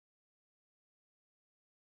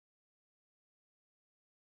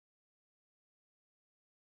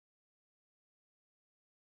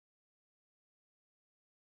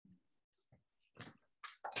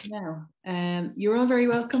Now, you're all very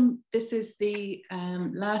welcome. This is the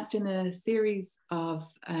last in a series of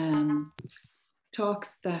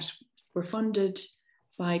talks that were funded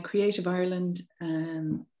by Creative Ireland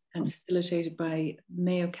and facilitated by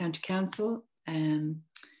Mayo County Council. On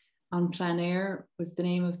Plein Aire was the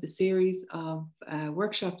name of the series of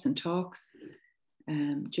workshops and talks.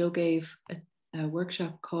 Joe gave a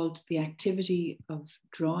workshop called The Activity of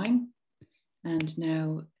Drawing, and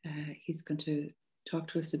now he's going to talk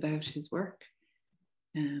to us about his work.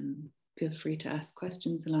 Feel free to ask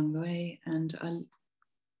questions along the way, and I'll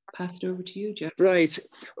pass it over to you, Joe. Right.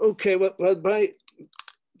 Okay. Well,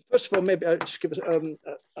 first of all, maybe I'll just give us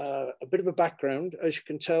a bit of a background. As you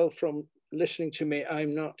can tell from listening to me,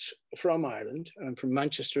 I'm not from Ireland. I'm from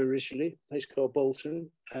Manchester originally, a place called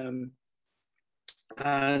Bolton.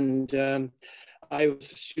 I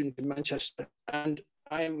was a student in Manchester, and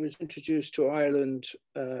I was introduced to Ireland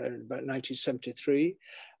in about 1973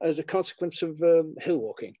 as a consequence of hill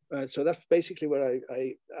walking. So that's basically where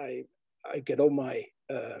I get all my,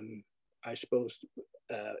 I suppose,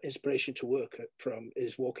 inspiration to work from,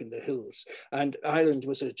 is walking the hills. And Ireland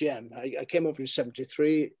was a gem. I came over in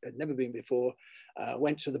 73, I'd never been before,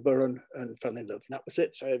 went to the Burren and fell in love. And that was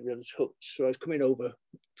it. So I was hooked. So I was coming over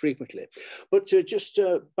frequently. But to just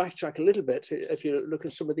backtrack a little bit, if you look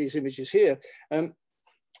at some of these images here,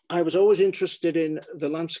 I was always interested in the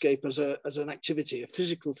landscape as an activity, a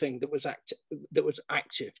physical thing that was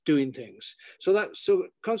active, doing things. So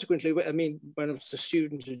consequently, I mean, when I was a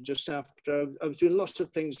student and just after, I was doing lots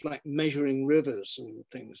of things like measuring rivers and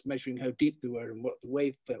things, measuring how deep they were and what the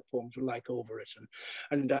wave forms were like over it.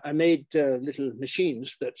 And I made little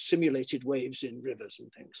machines that simulated waves in rivers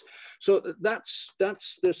and things. So that's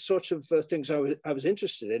the sort of things I was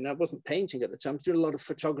interested in. I wasn't painting at the time. I was doing a lot of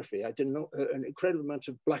photography. I did an incredible amount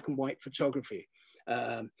of black and white photography.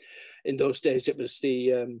 In those days, it was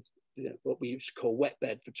the what we used to call wet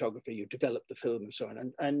bed photography. You develop the film and so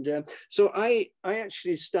on. And so I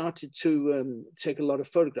actually started to take a lot of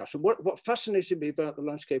photographs. And what fascinated me about the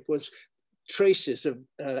landscape was traces of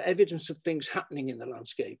evidence of things happening in the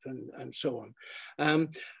landscape and so on.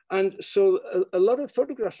 And so a lot of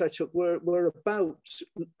photographs I took were about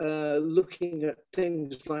looking at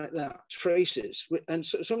things like that, traces. And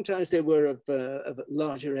so sometimes they were of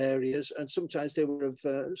larger areas, and sometimes they were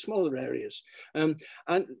of smaller areas. And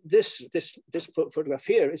this photograph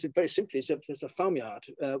here is very simply, there's a farmyard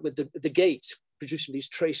with the gate producing these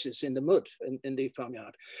traces in the mud in the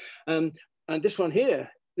farmyard. And this one here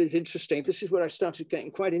is interesting. This is where I started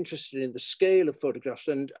getting quite interested in the scale of photographs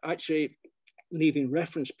and actually leaving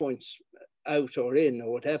reference points out or in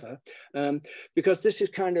or whatever, because this is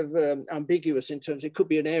kind of ambiguous in terms, it could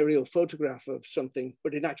be an aerial photograph of something,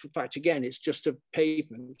 but in actual fact, again, it's just a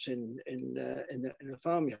pavement in a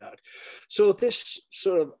farmyard. So this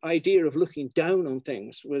sort of idea of looking down on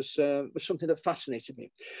things was something that fascinated me.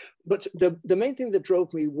 But the main thing that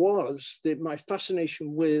drove me was my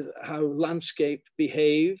fascination with how landscape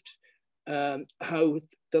behaved, how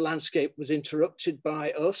the landscape was interrupted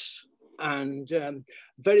by us. And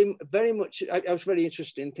very, very much, I was very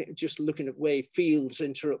interested in just looking at way fields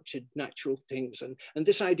interrupted natural things, and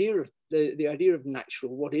this idea of the idea of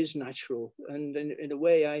natural, what is natural, and in a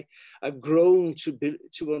way I've grown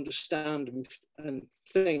to understand and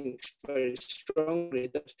think very strongly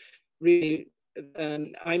that really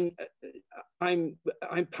I'm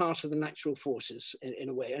part of the natural forces in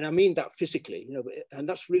a way, and I mean that physically, you know, and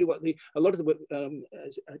that's really what a lot of the work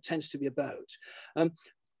tends to be about.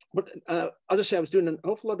 But as I say, I was doing an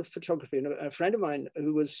awful lot of photography, and a friend of mine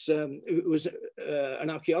who was an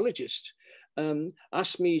archaeologist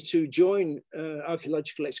asked me to join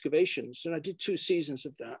archaeological excavations, and I did 2 seasons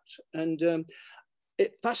of that, and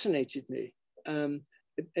it fascinated me.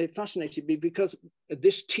 It fascinated me because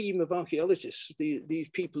this team of archaeologists, these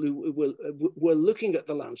people who were looking at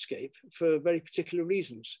the landscape for very particular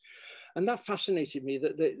reasons, and that fascinated me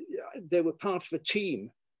that they were part of a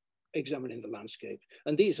team examining the landscape.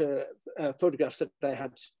 And these are photographs that I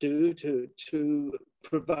had to do to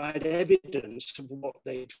provide evidence of what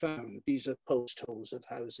they'd found. These are post holes of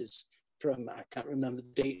houses from, I can't remember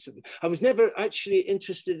the dates of them. I was never actually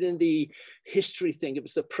interested in the history thing. It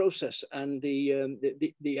was the process and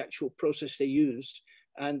the actual process they used.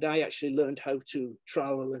 And I actually learned how to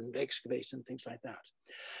trowel and excavate and things like that.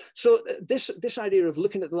 So this idea of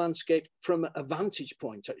looking at the landscape from a vantage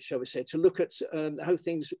point, shall we say, to look at how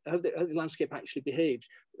the landscape actually behaved,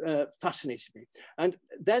 fascinated me. And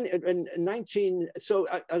then so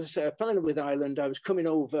as I say, I fell in love with Ireland. I was coming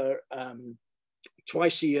over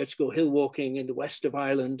twice a year to go hill walking in the west of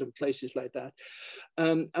Ireland and places like that.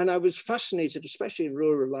 And I was fascinated, especially in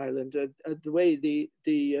rural Ireland, at the way the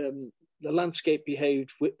landscape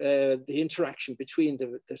behaved, with the interaction between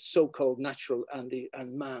the so-called natural and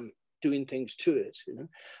man doing things to it, you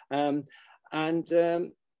know.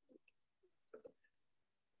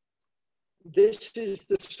 This is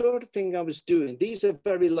the sort of thing I was doing. These are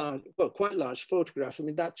very large, well, quite large photographs. I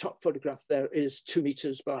mean, that top photograph there is 2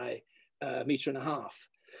 meters by a meter and a half.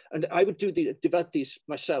 And I would develop these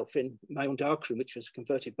myself in my own darkroom, which was a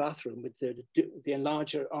converted bathroom with the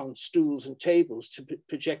enlarger on stools and tables to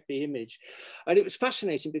project the image. And it was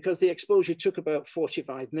fascinating because the exposure took about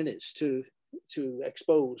 45 minutes to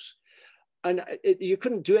expose. And you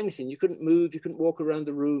couldn't do anything. You couldn't move. You couldn't walk around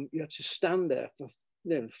the room. You had to stand there for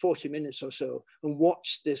 40 minutes or so and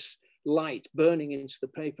watch this light burning into the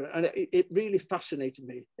paper. And it really fascinated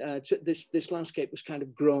me. This landscape was kind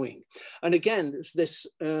of growing. And again, there's this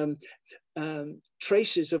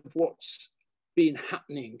traces of what's been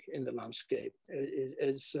happening in the landscape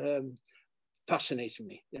is fascinating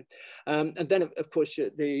me. Yeah. And then, of course,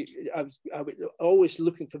 I was always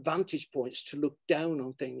looking for vantage points to look down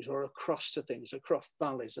on things or across to things, across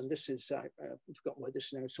valleys. And this is, I've forgotten where this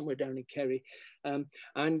is now, somewhere down in Kerry.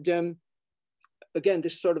 Again,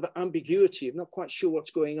 this sort of ambiguity, I'm not quite sure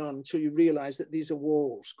what's going on until you realize that these are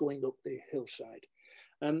walls going up the hillside.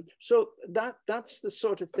 So that's the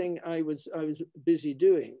sort of thing I was busy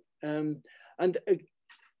doing.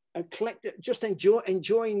 I collected, just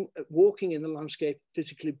enjoying walking in the landscape,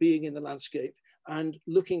 physically being in the landscape, and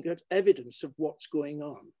looking at evidence of what's going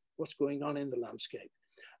on in the landscape.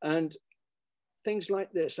 And things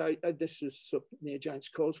like this, this is near Giant's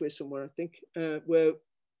Causeway somewhere, I think, where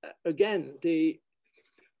again, the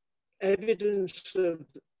evidence of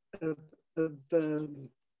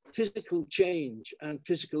physical change and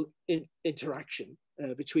physical interaction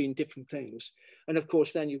between different things. And of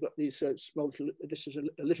course, then you've got these small, this is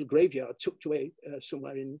a little graveyard tucked away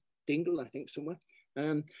somewhere in Dingle, I think, somewhere.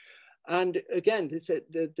 And again, this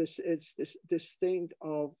thing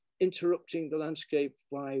of interrupting the landscape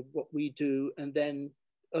by what we do, and then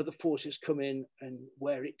other forces come in and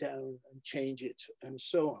wear it down and change it and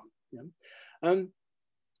so on. You know?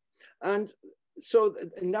 And so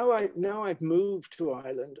now I've moved to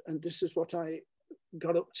Ireland, and this is what I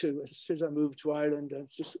got up to as soon as I moved to Ireland. I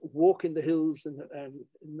was just walking the hills and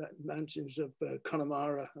mountains of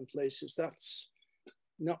Connemara and places. That's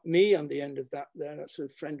not me on the end of that there. That's a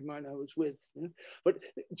friend of mine I was with. You know? But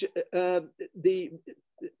the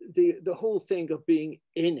whole thing of being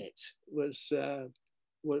in it was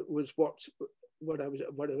what I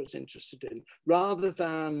was interested in, rather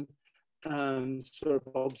than sort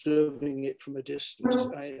of observing it from a distance.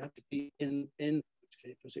 I had to be in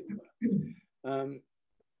as it were.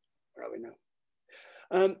 Where are we now?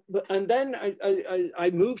 And then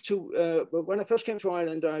I moved to, when I first came to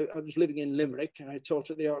Ireland, I was living in Limerick, and I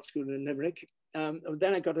taught at the art school in Limerick. And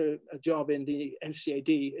then I got a job in the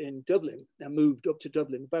NCAD in Dublin. I moved up to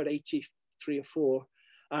Dublin about 83 or 4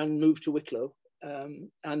 and moved to Wicklow.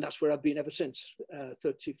 And that's where I've been ever since,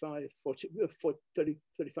 35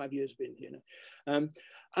 years I've been here now.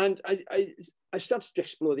 And I started to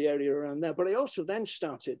explore the area around there, but I also then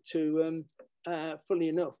started to, funnily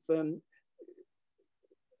enough,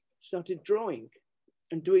 started drawing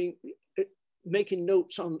and making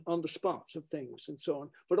notes on the spots of things and so on,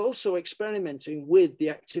 but also experimenting with the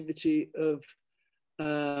activity of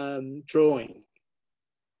drawing.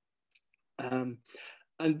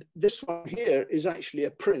 And this one here is actually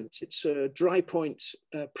a print. It's a dry point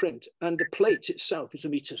print, and the plate itself is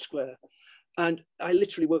 1 meter square. And I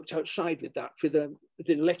literally worked outside with that, with an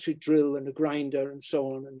electric drill and a grinder and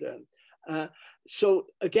so on. And so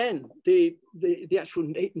again, the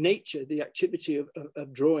actual nature, the activity of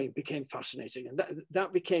drawing became fascinating, and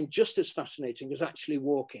that became just as fascinating as actually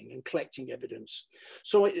walking and collecting evidence.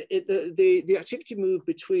 So the activity moved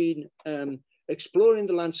between exploring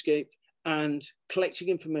the landscape and collecting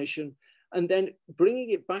information, and then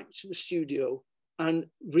bringing it back to the studio and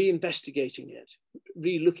re-investigating it,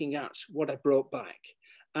 re-looking at what I brought back.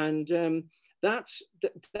 And that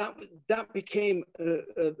became a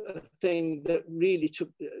thing that really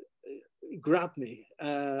grabbed me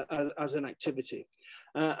as an activity.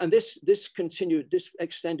 And this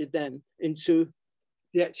extended then into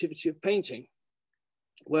the activity of painting,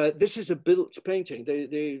 where this is a built painting.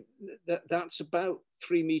 That's about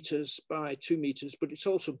 3 meters by 2 meters, but it's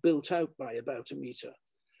also built out by about 1 meter,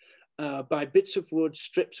 by bits of wood,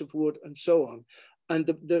 strips of wood, and so on. And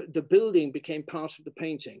the building became part of the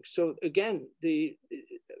painting. So again,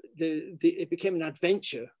 it became an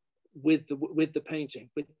adventure with the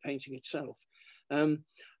painting itself.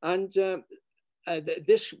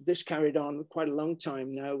 This carried on quite a long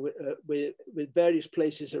time now with various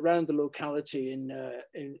places around the locality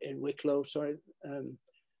in Wicklow. Sorry,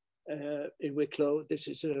 in Wicklow. This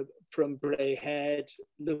is from Bray Head,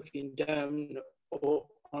 looking down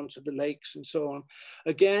onto the lakes and so on.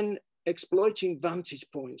 Again, exploiting vantage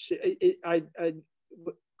points. I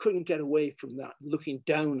couldn't get away from that, looking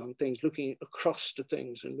down on things, looking across to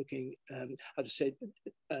things and looking, as I said,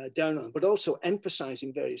 down on, but also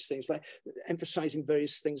emphasizing various things like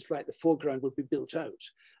the foreground would be built out.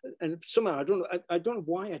 And somehow, I don't know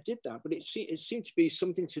why I did that, but it seemed to be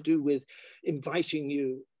something to do with inviting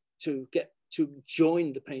you to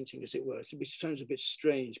join the painting, as it were. So it sounds a bit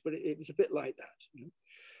strange, but it was a bit like that. You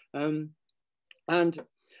know? And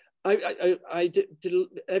I did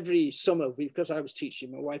every summer, because I was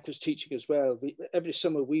teaching, my wife was teaching as well. Every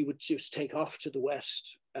summer we would just take off to the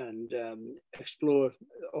west and explore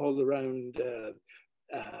all around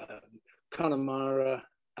Connemara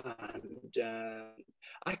and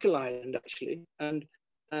Achill Island, actually. And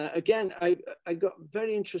again, I got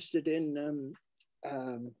very interested in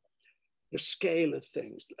the scale of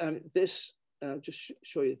things. This. Just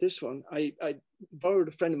show you this one. I borrowed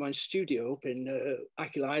a friend of mine's studio up in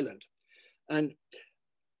Achill Island, and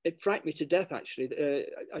it frightened me to death, actually.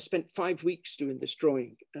 I spent 5 weeks doing this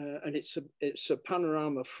drawing, and it's a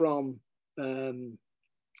panorama from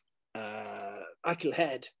Achill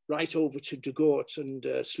Head right over to Dugort and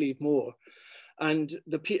Slieve Moor. And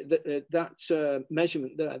that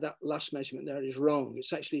measurement there, that last measurement there, is wrong.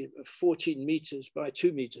 It's actually 14 meters by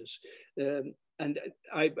 2 meters. And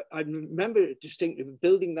I remember distinctly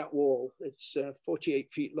building that wall. It's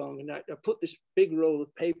 48 feet long. And I put this big roll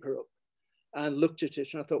of paper up and looked at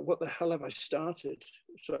it. And I thought, what the hell have I started?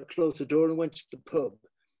 So I closed the door and went to the pub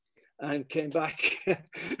and came back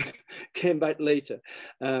later.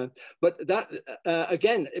 But that,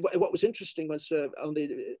 again, what was interesting was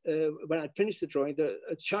when I finished the drawing,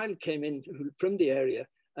 a child came in from the area,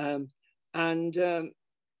 and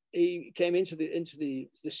he came into the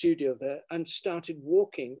studio there and started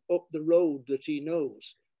walking up the road that he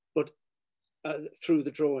knows, but through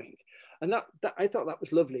the drawing. And that I thought that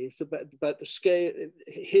was lovely. It's about the scale.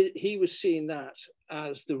 He was seeing that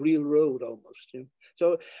as the real road almost. You know?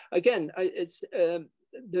 So again,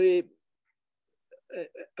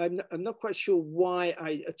 I'm not quite sure why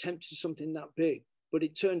I attempted something that big, but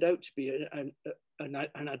it turned out to be an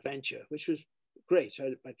adventure, which was great.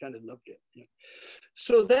 I kind of loved it. You know?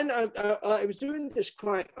 So then I was doing this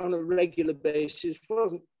quite on a regular basis.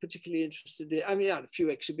 Wasn't particularly interested in. I mean, I had a few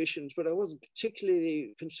exhibitions, but I wasn't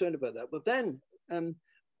particularly concerned about that. But then I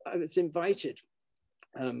was invited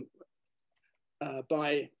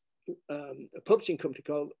by a publishing company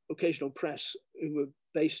called Occasional Press, who were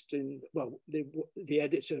based in, well, the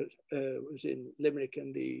editor was in Limerick,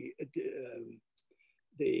 and the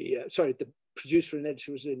producer and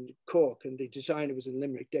editor was in Cork, and the designer was in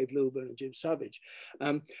Limerick, Dave Lilburn and Jim Savage.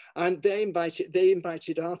 And they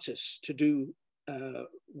invited artists to do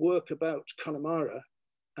work about Connemara,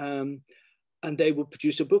 and they would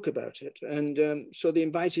produce a book about it. And so they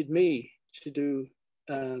invited me to do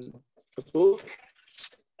a book,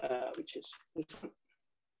 which is this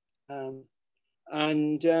one.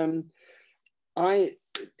 I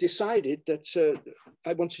decided that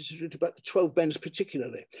I wanted to do it about the 12 bends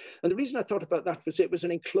particularly. And the reason I thought about that was it was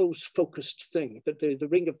an enclosed, focused thing, that the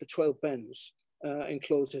ring of the 12 bends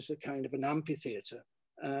enclosed as a kind of an amphitheatre.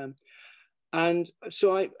 And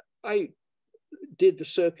so I did the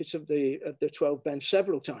circuit of the 12 bends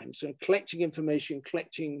several times, collecting information,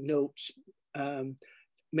 collecting notes,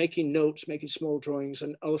 making small drawings,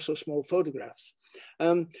 and also small photographs.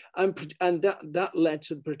 And that led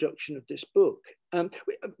to the production of this book.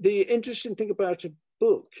 The interesting thing about a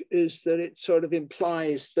book is that it sort of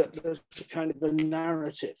implies that there's kind of a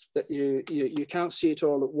narrative, that you can't see it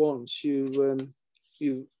all at once. You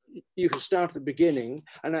can start at the beginning,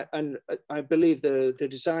 and I believe the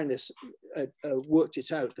designers worked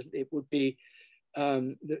it out, that it would be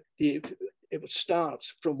it would start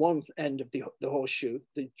from one end of the horseshoe.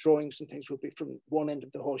 The drawings and things would be from one end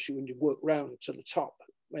of the horseshoe, and you work round to the top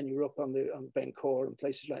when you're up on the Ben Core and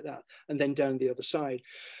places like that, and then down the other side.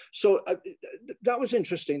 So that was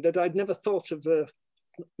interesting, that I'd never thought of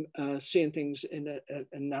seeing things in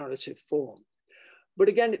a narrative form. But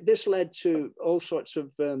again, this led to all sorts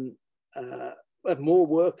of more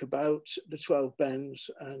work about the 12 bends.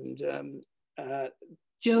 And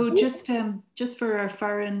Joe, just for our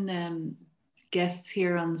foreign guests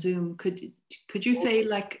here on Zoom, could you say,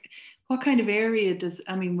 like, what kind of area does,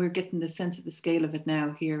 I mean, we're getting the sense of the scale of it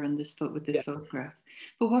now here on this with this photograph,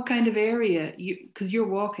 but what kind of area, because you're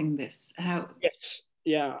walking this, how? Yes,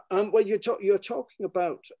 yeah. Well, you're talking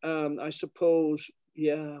about, I suppose,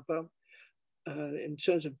 yeah, about in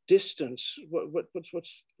terms of distance.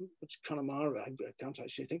 What's Connemara? I can't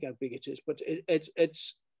actually think how big it is, but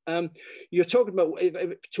it's. You're talking about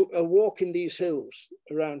a walk in these hills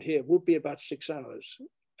around here would be about 6 hours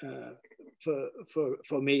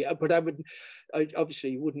for me. But I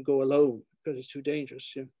obviously wouldn't go alone because it's too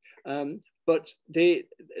dangerous. Yeah. But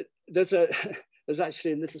there's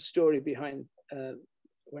actually a little story behind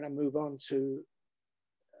when I move on to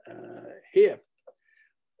here.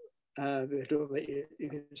 You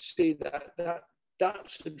can see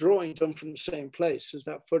that's a drawing done from the same place as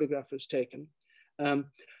that photograph was taken.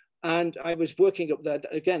 And I was working up there,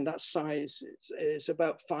 again, that size is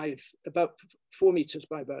about 4 meters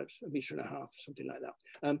by about 1.5 meters, something like that.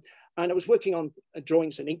 And I was working on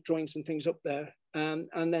drawings and ink drawings and things up there.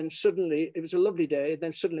 And then suddenly, it was a lovely day, and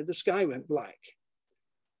then suddenly the sky went black.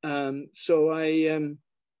 So I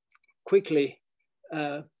quickly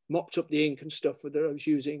mopped up the ink and stuff that I was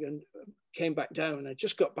using and came back down. And I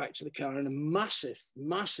just got back to the car, and a massive,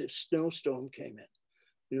 massive snowstorm came in.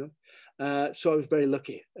 You know, so I was very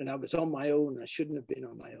lucky, and I was on my own. I shouldn't have been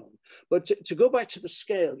on my own. But to go back to the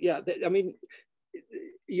scale, yeah, I mean,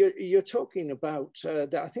 you're talking about.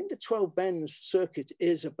 I think the 12 Bends circuit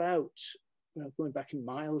is about, going back in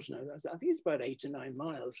miles now. I think it's about 8 or 9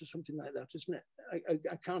 miles or something like that, isn't it?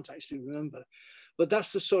 I can't actually remember, but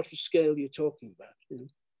that's the sort of scale you're talking about. You know?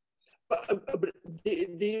 But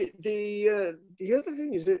the other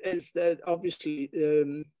thing is that obviously.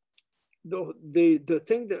 The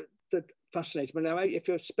thing that fascinates me now, if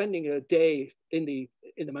you're spending a day in the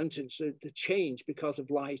mountains, the change because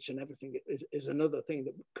of light and everything is another thing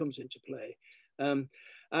that comes into play,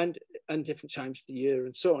 and different times of the year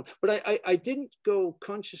and so on. But I didn't go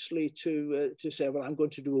consciously to say, well, I'm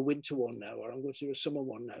going to do a winter one now, or I'm going to do a summer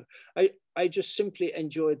one now. I just simply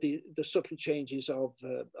enjoyed the subtle changes of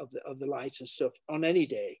the light and stuff on any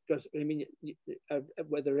day, because I mean,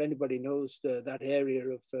 whether anybody knows that area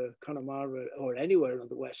of Connemara or anywhere on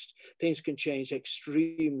the west, things can change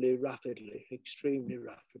extremely rapidly,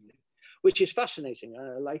 which is fascinating.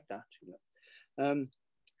 I like that. You know?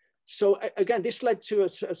 So again, this led to a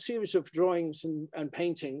series of drawings and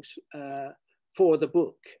paintings for the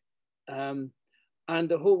book. And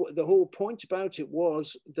the whole point about it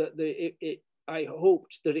was that I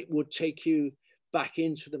hoped that it would take you back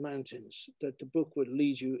into the mountains, that the book would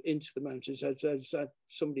lead you into the mountains. As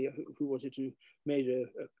somebody who was it who made a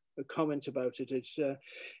comment about it, it's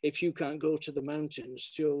if you can't go to the mountains,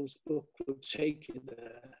 Joe's book will take you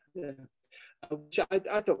there. Yeah. Which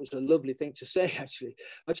I thought was a lovely thing to say, actually.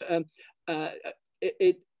 But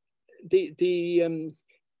the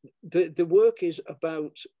work is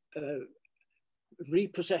about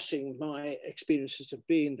repossessing my experiences of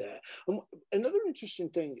being there. And another interesting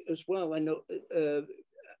thing as well, I know,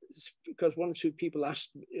 because one or two people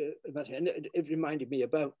asked about it, and it reminded me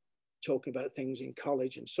about talking about things in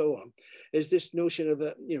college and so on, is this notion of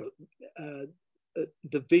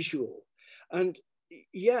the visual. And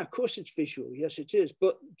yeah, of course it's visual, yes it is,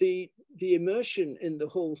 but the immersion in the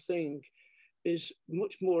whole thing is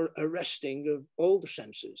much more arresting of all the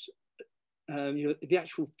senses. The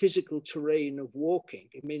actual physical terrain of walking.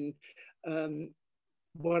 I mean,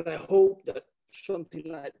 what I hope that something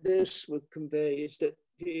like this would convey is that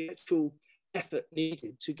the actual effort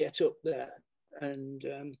needed to get up there, and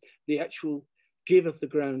the actual give of the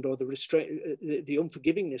ground, or the restraint, the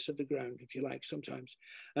unforgivingness of the ground, if you like, sometimes,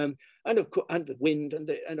 and of course, and the wind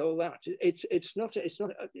and all that. It's not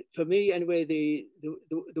for me anyway. The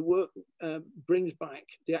work brings back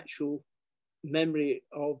the actual memory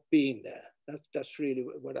of being there. That's really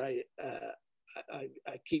what I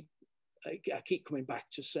keep coming back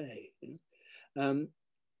to say. You know?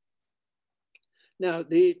 Now,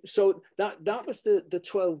 so that was the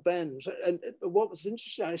 12 Bends, and what was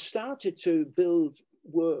interesting, I started to build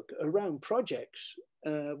work around projects,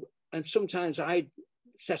 and sometimes I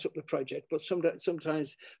set up the project, but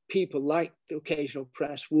sometimes people, like the occasional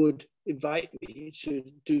press, would invite me to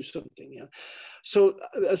do something. You know? So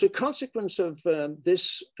as a consequence of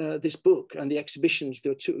this book and the exhibitions,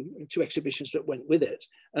 there were two exhibitions that went with it.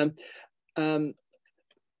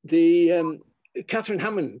 Catherine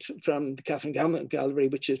Hammond from the Catherine Hammond Gallery,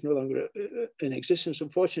 which is no longer in existence,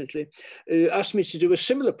 unfortunately, asked me to do a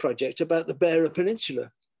similar project about the Beara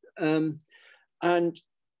Peninsula. And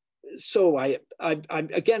so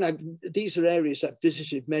these are areas I've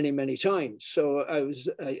visited many, many times. So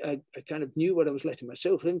I kind of knew what I was letting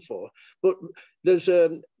myself in for. But there's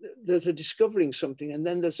a discovering something, and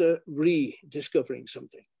then there's a rediscovering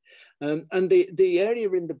something. And the area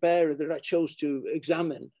in the Beara that I chose to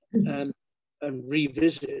examine and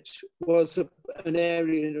revisit was an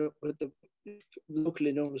area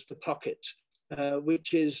locally known as the Pocket,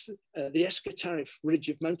 which is the Escatariff Ridge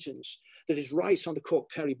of mountains that is right on the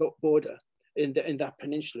Cork-Kerry border in that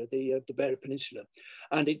peninsula, the Beara Peninsula.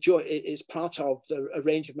 And it is part of a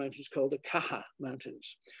range of mountains called the Caha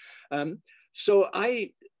Mountains. So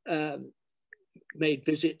I made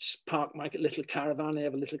visits, parked my little caravan. I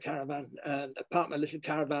have a little caravan. I parked my little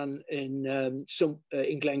caravan in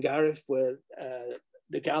Glengariff, where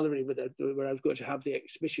the gallery where I was going to have the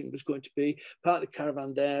exhibition was going to be. Parked the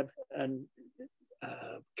caravan there, and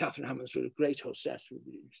Catherine Hammond was a great hostess who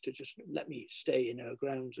used to just let me stay in her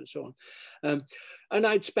grounds and so on. And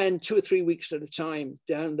I'd spend 2 or 3 weeks at a time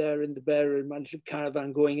down there in the Beara in my little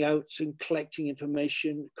caravan, going out and collecting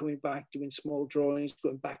information, coming back, doing small drawings,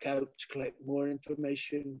 going back out to collect more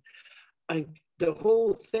information. And the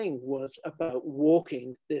whole thing was about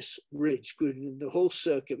walking this ridge, the whole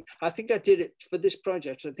circuit. I think I did it for this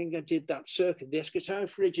project. I think I did that circuit. The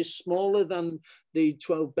Escatariff Ridge is smaller than the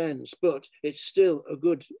 12 Bends, but it's still a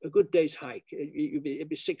good day's hike. It'd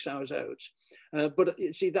be 6 hours out. But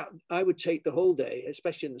you see, that I would take the whole day,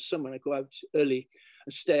 especially in the summer. I go out early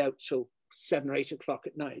and stay out till 7 or 8 o'clock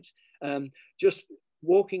at night, just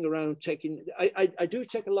walking around, taking. I do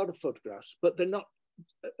take a lot of photographs, but they're not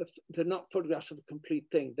photographs of the complete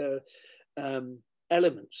thing. They're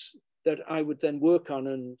elements that I would then work on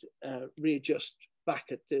and readjust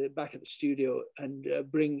back at the studio and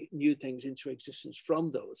bring new things into existence from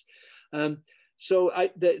those. So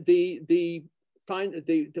the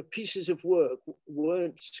pieces of work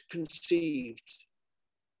weren't conceived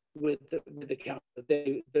with the camera.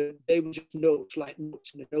 They were just notes, like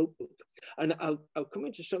notes in a notebook. And I'll come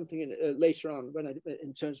into something later on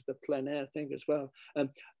in terms of the plein air thing as well.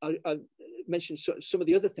 I'll mention some of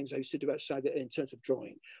the other things I used to do outside in terms of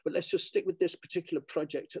drawing. But let's just stick with this particular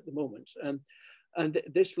project at the moment. And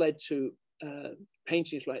this led to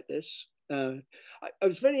paintings like this. I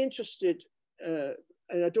was very interested, and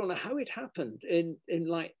I don't know how it happened, in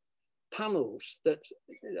like panels that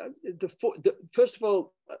first of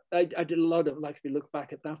all, I did a lot of, like, if you look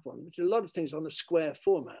back at that one, I did a lot of things on a square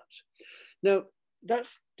format. Now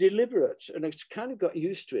that's deliberate, and I kind of got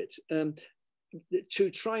used to it, to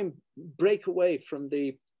try and Break away from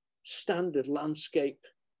the standard landscape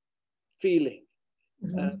feeling.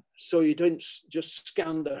 So you don't just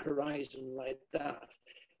scan the horizon like that.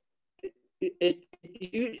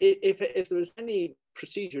 If there was any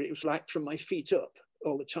procedure, it was like from my feet up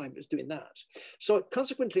all the time. It was doing that. So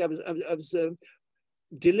consequently, I was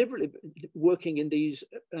deliberately working in these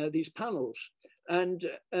panels, and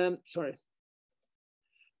and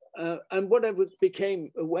what I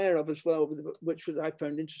became aware of as well, which I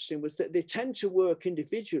found interesting, was that they tend to work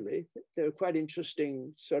individually. They're quite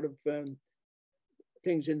interesting sort of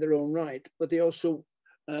things in their own right, but they also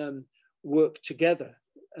work together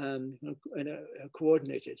and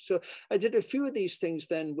coordinated. So I did a few of these things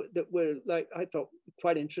then that were, like, I thought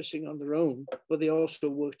quite interesting on their own, but they also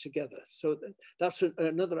work together. So that's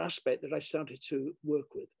another aspect that I started to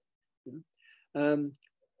work with.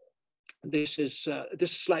 This is a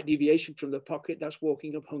slight deviation from the Pocket. That's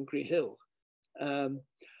walking up Hungry Hill. And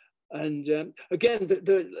again,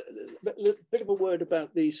 the bit of a word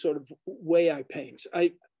about the sort of way I paint.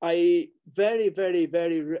 I very, very,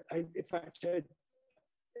 very, in fact,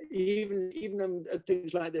 even on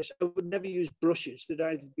things like this, I would never use brushes. They'd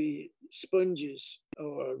either be sponges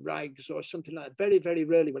or rags or something like that. Very, very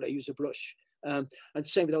rarely would I use a brush. And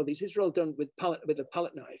same with all these. These are all done with a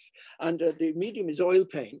palette knife. And the medium is oil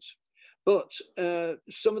paint. But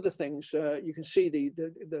some of the things, you can see the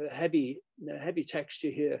heavy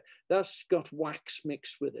texture here, that's got wax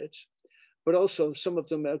mixed with it. But also some of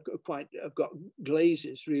them have got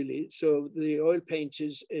glazes, really. So the oil paint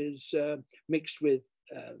is mixed with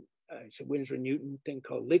it's a Winsor & Newton thing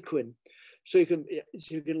called liquid. So you can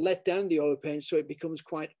let down the oil paint so it becomes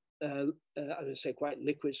quite, as I say, quite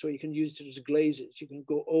liquid. So you can use it as glazes. You can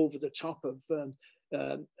go over the top of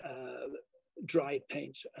dried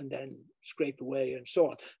paint and then scrape away and so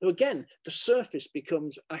on. Now again, the surface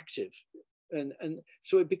becomes active, and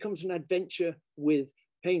so it becomes an adventure with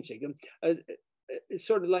painting. And it's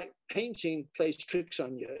sort of like painting plays tricks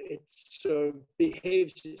on you. It sort of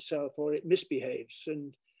behaves itself, or it misbehaves,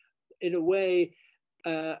 and in a way,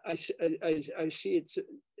 I see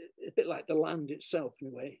a bit like the land itself in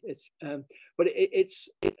a way. It's but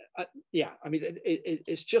yeah. I mean,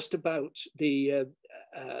 it's just about the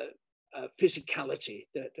physicality.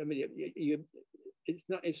 That I mean,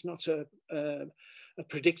 it's not a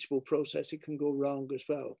predictable process. It can go wrong as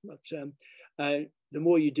well. But the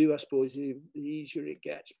more you do, I suppose, the easier it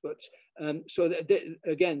gets. But so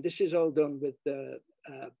again, this is all done with the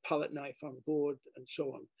palette knife on board and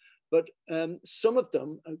so on. But some of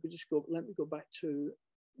them, I could just go. Let me go back to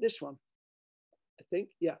this one. I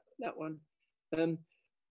think, yeah, that one.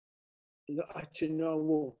 Actually, no, I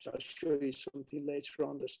won't. I'll show you something later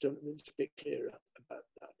on that's done. It's a bit clearer about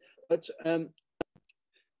that. But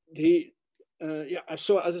yeah, I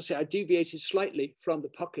saw, as I say, I deviated slightly from the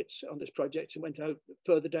pockets on this project and went out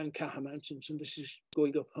further down Caha Mountains, and this is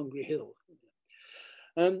going up Hungry Hill.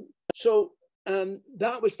 So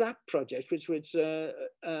that was that project, which was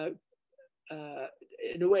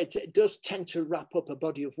in a way, it does tend to wrap up a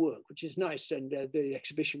body of work, which is nice. And the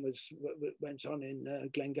exhibition went on in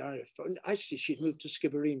Glengarry. Actually, she'd moved to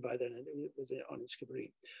Skibbereen by then, and it was on in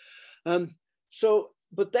Skibbereen. So,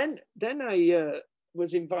 but then I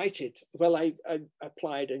was invited. Well, I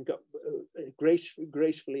applied and got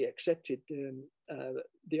gracefully accepted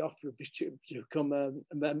the offer to become a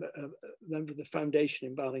member of the foundation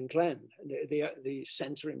in Ballinglen, the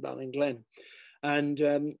centre in Ballinglen, and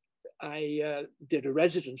I did a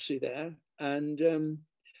residency there, and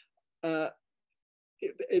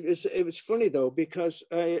it was funny though, because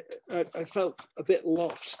I felt a bit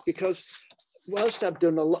lost, because whilst I've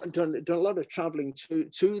done a lot of travelling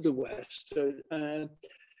to the west, the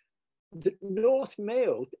North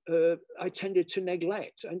Mayo I tended to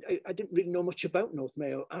neglect, and I didn't really know much about North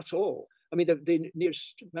Mayo at all. I mean, the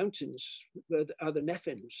nearest mountains are the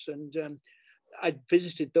Neffins, and I'd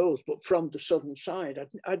visited those, but from the southern side.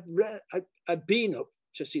 I'd been up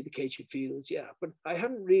to see the Caitiff Fields, yeah, but I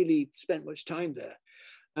hadn't really spent much time there.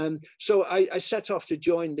 So I set off to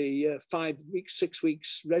join the 6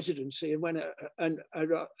 weeks residency, and when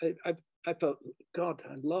I felt, God,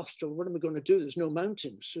 I'm lost. Or what am I going to do? There's no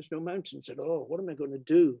mountains. There's no mountains at all. What am I going to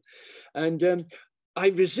do? And I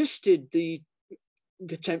resisted the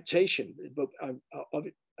temptation, but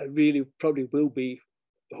I really probably will be,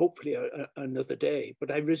 hopefully another day, but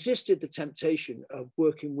I resisted the temptation of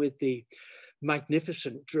working with the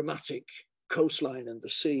magnificent, dramatic coastline and the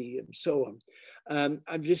sea and so on.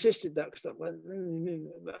 I resisted that because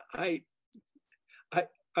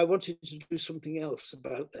I wanted to do something else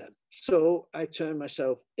about that. So I turned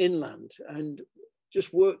myself inland and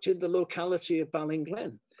just worked in the locality of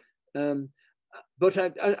Ballinglen. But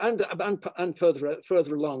and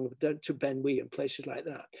further along to Benwee and places like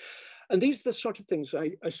that. And these are the sort of things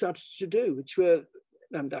I started to do, which were,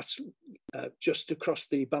 and that's just across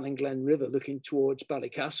the Ballinglen River, looking towards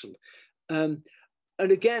Ballycastle. And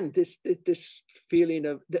again, this feeling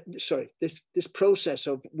of, this process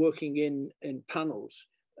of working in panels,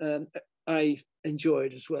 I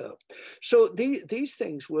enjoyed as well. So these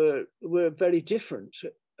things were very different,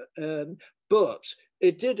 but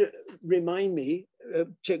it did remind me,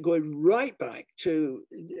 going right back to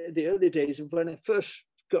the early days of when I first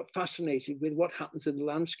got fascinated with what happens in the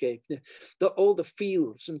landscape, all the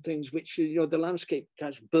fields and things, which, the landscape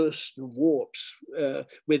kind of bursts and warps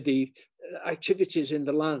with the activities in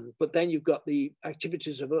the land, but then you've got the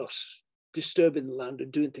activities of us disturbing the land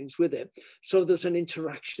and doing things with it. So there's an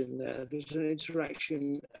interaction there. There's an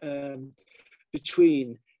interaction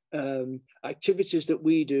between activities that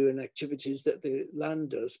we do and activities that the land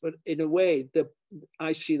does, but in a way that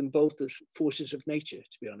I see them both as forces of nature,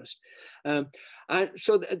 to be honest. And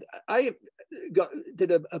so I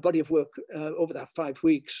did a body of work over that 5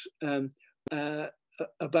 weeks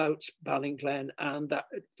about Ballinglen, and that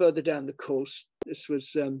further down the coast. This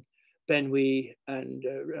was Benwee and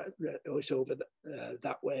always over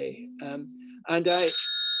that way. And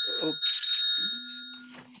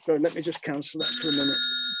so let me just cancel that for a minute.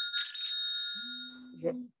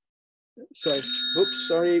 Sorry, oops,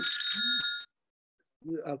 sorry.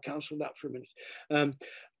 I'll cancel that for a minute.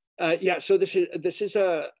 Yeah, so this is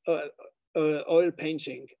a oil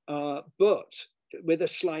painting, but with a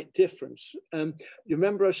slight difference. You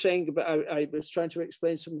remember I was saying about, I was trying to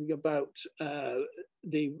explain something about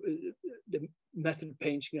the method of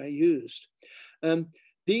painting I used.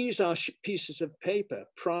 These are pieces of paper,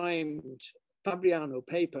 primed, Fabriano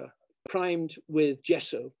paper, primed with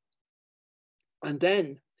gesso. And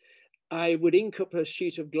then I would ink up a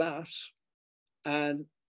sheet of glass and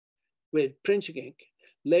with printing ink,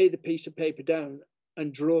 lay the piece of paper down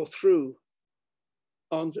and draw through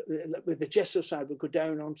with the gesso side would go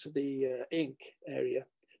down onto the ink area.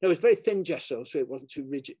 Now it's very thin gesso, so it wasn't too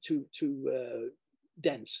rigid, too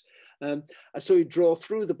dense. And so you draw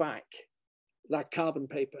through the back like carbon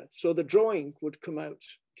paper. So the drawing would come out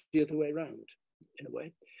the other way around, in a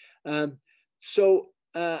way. And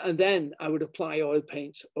then I would apply oil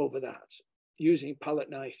paint over that using palette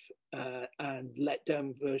knife and let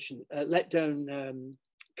down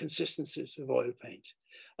consistencies of oil paint.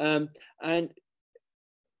 And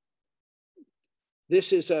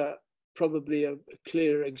this is probably a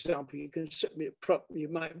clear example. You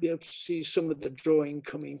might be able to see some of the drawing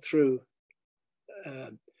coming through.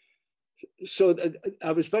 So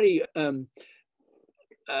I was very,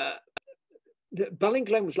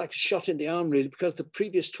 Ballinglen was like a shot in the arm, really, because the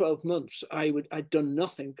previous 12 months I'd done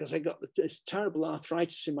nothing because I got this terrible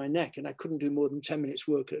arthritis in my neck and I couldn't do more than 10 minutes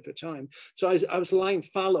work at a time. So I was lying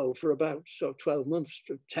fallow for about 12 months,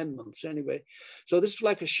 10 months anyway. So this was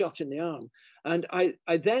like a shot in the arm. And I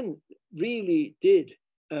then really did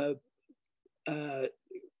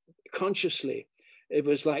consciously. It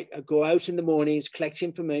was like I go out in the mornings, collect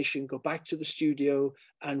information, go back to the studio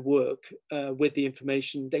and work with the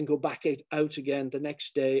information, then go back out again the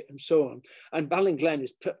next day and so on. And Ballinglen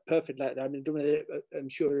is perfect like that. I mean, I'm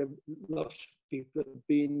sure lots of people have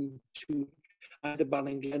been to either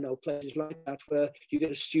Ballinglen or places like that where you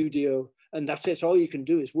get a studio and that's it. All you can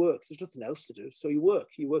do is work. There's nothing else to do. So you work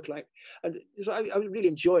like, and so I really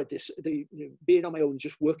enjoyed this, being on my own,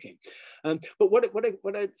 just working. But what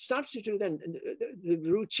I started to do then,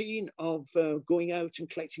 the routine of going out and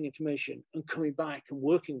collecting information and coming back and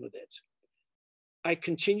working with it, I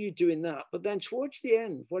continued doing that. But then towards the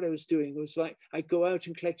end, what I was doing was like, I'd go out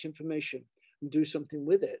and collect information and do something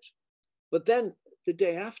with it. But then the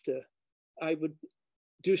day after, I would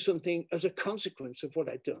do something as a consequence of what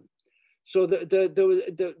I'd done. So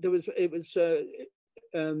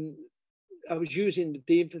I was using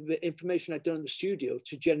the information I'd done in the studio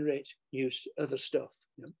to generate new other stuff.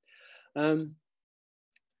 You know?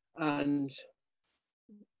 And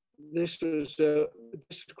this is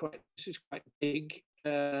quite big.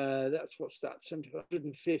 What's that?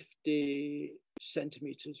 150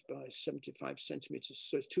 centimeters by 75 centimeters.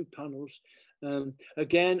 So it's 2 panels.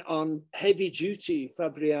 Again on heavy duty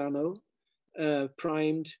Fabriano,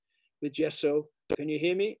 primed with gesso. Can you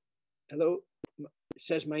hear me? Hello? It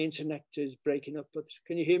says my internet is breaking up, but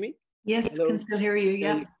can you hear me? Yes, hello? Can still hear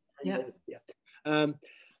you. Yeah.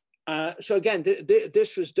 So again,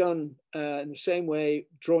 this was done in the same way,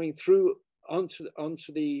 drawing through onto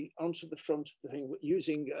the front of the thing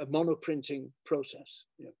using a monoprinting process.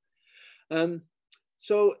 Yeah.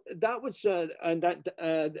 So that was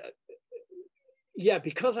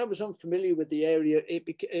because I was unfamiliar with the area,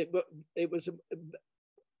 it was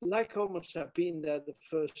like almost I've been there the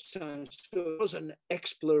first time. So it was an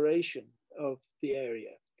exploration of the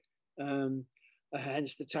area.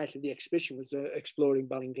 Hence the title of the exhibition was Exploring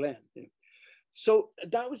Ballinglen. You know. So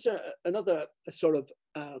that was another sort of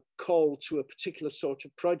call to a particular sort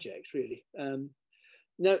of project, really.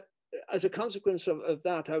 Now, as a consequence of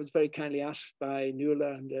that, I was very kindly asked by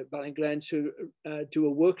Nuala and Ballinglen to do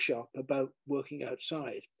a workshop about working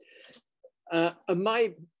outside.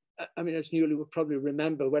 I mean, as Nuala would probably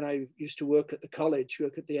remember, when I used to work at the college,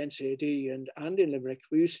 work at the NCAD and in Limerick,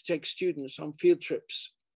 we used to take students on field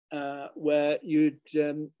trips where you'd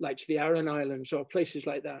like to the Aran Islands or places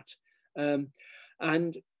like that.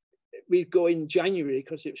 And we'd go in January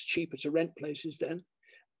because it was cheaper to rent places then.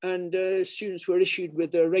 And students were issued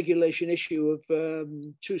with a regulation issue of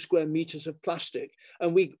 2 square meters of plastic.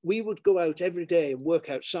 And we would go out every day and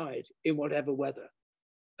work outside in whatever weather.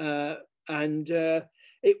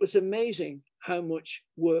 It was amazing how much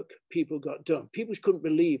work people got done. People couldn't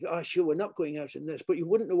believe, sure, we're not going out in this, but you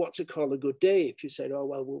wouldn't know what to call a good day if you said, oh,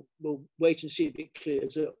 well, we'll wait and see if it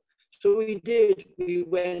clears up. So we did, we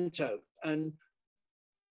went out and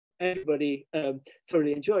everybody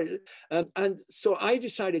thoroughly enjoyed it. And so I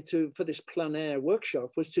decided for this plein air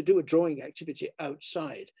workshop was to do a drawing activity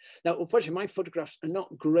outside. Now, unfortunately, my photographs are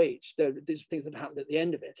not great. There's things that happened at the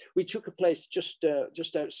end of it. We took a place just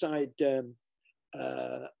outside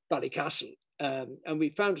Ballycastle, and we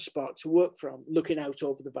found a spot to work from, looking out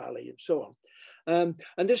over the valley and so on.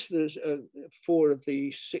 And this was 4 of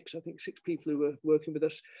the 6, I think 6 people who were working with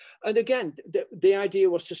us. And again, the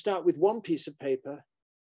idea was to start with one piece of paper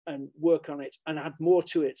and work on it and add more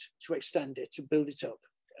to it to extend it, to build it up.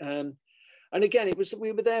 And again,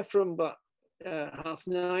 we were there from about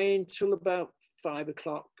 9:30 till about 5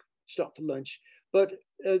 o'clock, stop for lunch. But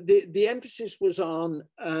the emphasis was on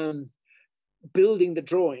building the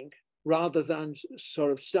drawing rather than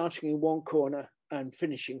sort of starting in one corner and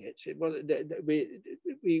finishing it.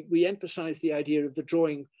 We emphasized the idea of the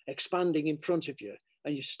drawing expanding in front of you,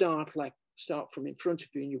 and you start from in front of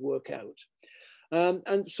you and you work out.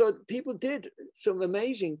 And so people did some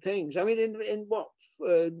amazing things. I mean, in what,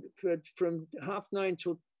 from 9:30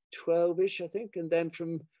 till 12-ish, I think, and then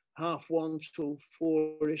from 1:30 till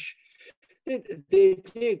 4-ish, they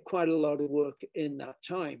did quite a lot of work in that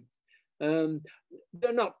time.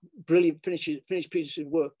 They're not brilliant finished pieces of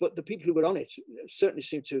work, but the people who were on it certainly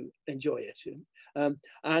seemed to enjoy it.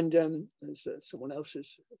 There's someone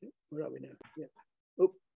else's. Where are we now? Yeah.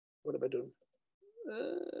 Oh, what have I done?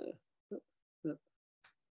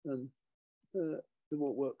 It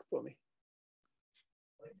won't work for me.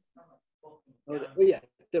 Oh, yeah,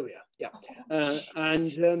 there we are. Yeah,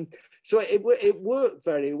 so it worked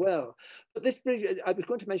very well. But this, I was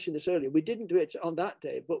going to mention this earlier. We didn't do it on that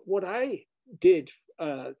day, but what I did,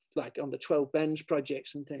 like on the 12 bends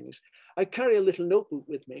projects and things, I carry a little notebook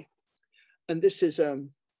with me, and this is a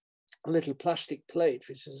little plastic plate,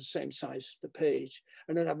 which is the same size as the page,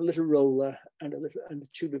 and then I have a little roller and a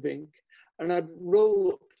tube of ink, and I'd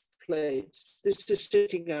roll up plates. This is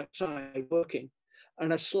sitting outside working.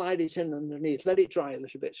 And I slide it in underneath, let it dry a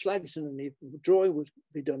little bit, slide it in underneath. The drawing would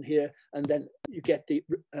be done here, and then you get the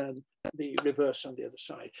reverse on the other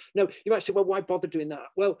side. Now, you might say, well, why bother doing that?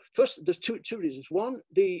 Well, first, there's two reasons. One,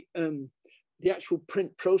 the actual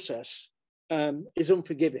print process is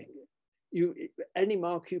unforgiving. Any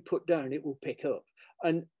mark you put down, it will pick up.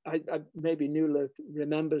 And I maybe Nuala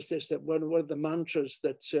remembers this, that one of the mantras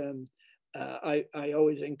that I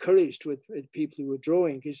always encouraged with people who were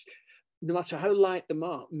drawing is, no matter how light the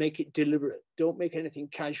mark, make it deliberate. Don't make anything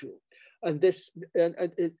casual. And this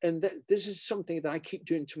is something that I keep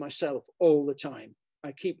doing to myself all the time.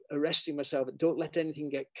 I keep arresting myself. Don't let anything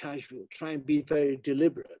get casual. Try and be very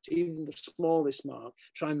deliberate. Even the smallest mark,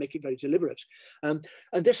 try and make it very deliberate. And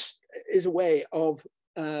this is a way of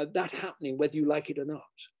that happening, whether you like it or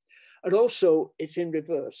not. And also, it's in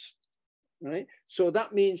reverse. Right, so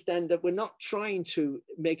that means then that we're not trying to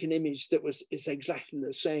make an image that is exactly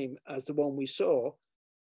the same as the one we saw.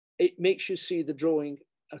 It makes you see the drawing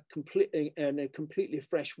in a completely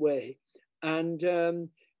fresh way, and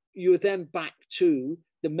you're then back to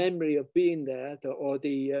the memory of being there, or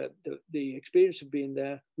the experience of being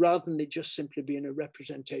there, rather than it just simply being a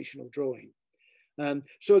representational drawing.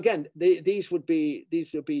 So again, these would be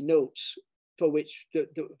notes for which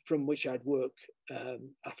from which I'd work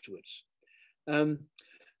afterwards.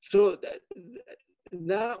 So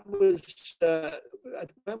that was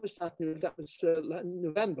when was that? That was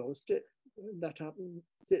November, was it? That happened.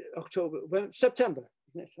 Was it October? Well, September,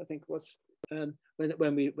 isn't it? I think it was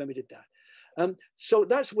when we did that. So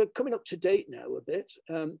we're coming up to date now a bit.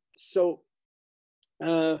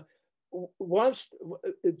 Whilst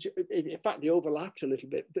in fact they overlapped a little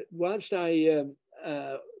bit, but whilst I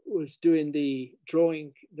was doing the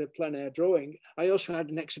plein air drawing, I also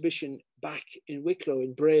had an exhibition back in Wicklow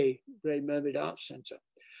in Bray Mermaid Arts Centre.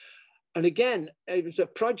 And again, it was a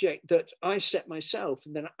project that I set myself,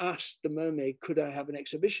 and then I asked the Mermaid, could I have an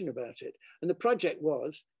exhibition about it? And the project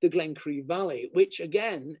was the Glencree Valley, which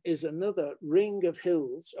again is another ring of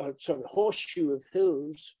hills, or sorry, horseshoe of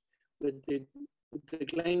hills with the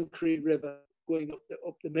Glencree River going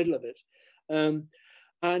up the middle of it.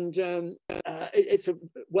 It's a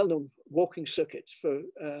well-known walking circuit for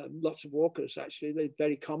lots of walkers, actually. They're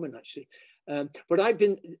very common, actually. But I've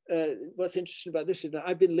been, what's interesting about this is that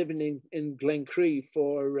I've been living in Glencree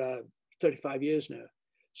for 35 years now.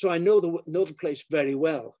 So I know the place very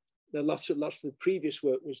well. Lots of the previous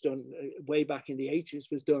work was done way back in the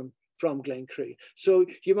 80s, was done from Glencree. So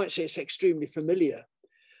you might say it's extremely familiar.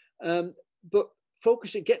 But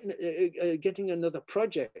focusing, getting another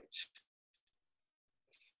project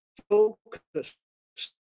focused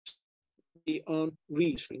on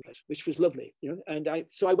reading, which was lovely, you know. And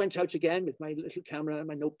so I went out again with my little camera and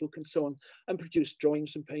my notebook and so on, and produced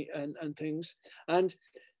drawings and paint and things. And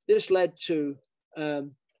this led to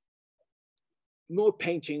more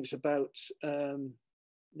paintings about.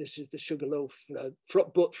 This is the Sugarloaf,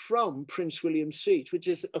 but from Prince William Seat, which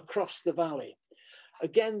is across the valley.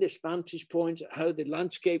 Again, this vantage point, how the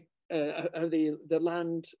landscape, how the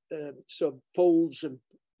land sort of folds and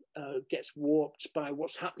gets warped by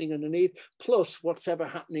what's happening underneath, plus what's ever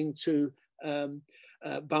happening to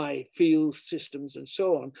by field systems and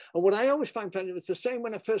so on. And what I always found it was the same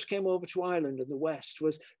when I first came over to Ireland in the West,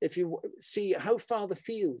 was if you see how far the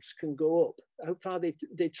fields can go up, how far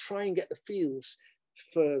they try and get the fields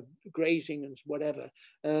for grazing and whatever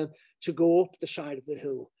to go up the side of the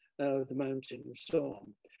hill, the mountain and so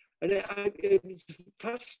on. And it was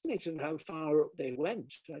fascinating how far up they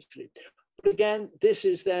went, actually. But again, this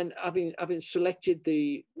is then, having selected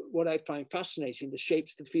what I find fascinating, the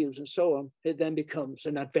shapes, the fields and so on, it then becomes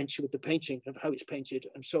an adventure with the painting of how it's painted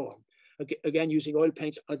and so on. again using oil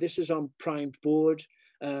paint. This is on primed board,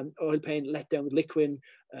 oil paint let down with liquid,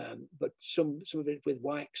 but some of it with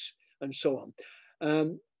wax and so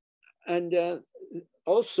on.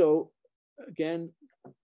 Also, again,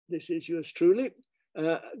 this is yours truly.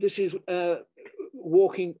 This is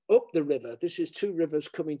walking up the river. This is two rivers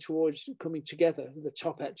coming together, the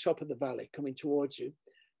top of the valley, coming towards you.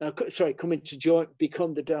 Sorry, coming to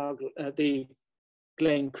become the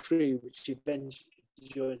Glen Cree, which eventually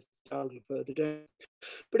joins Dargle further down.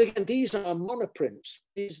 But again, these are monoprints.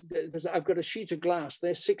 I've got a sheet of glass.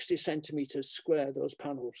 They're 60 centimeters square, those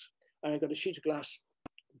panels. And I've got a sheet of glass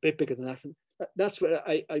a bit bigger than that. And that's where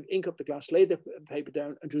I ink up the glass, lay the paper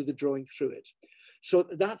down, and do the drawing through it. So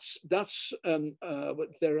that's what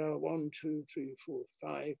there are 1, 2, 3, 4,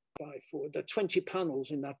 5 by 4. There are 20 panels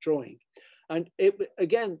in that drawing. And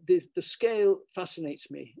again, the scale fascinates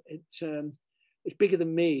me. It's bigger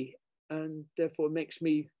than me, and therefore makes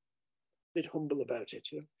me a bit humble about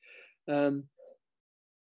it. You know?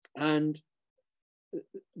 And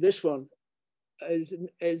this one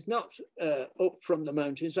is not up from the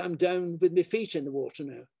mountains. I'm down with my feet in the water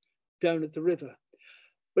now, down at the river.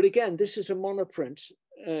 But again, this is a monoprint.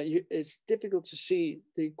 It's difficult to see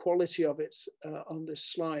the quality of it on this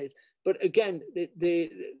slide. But again, the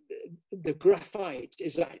graphite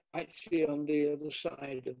is actually on the other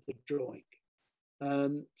side of the drawing.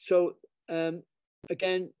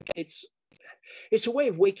 Again, it's a way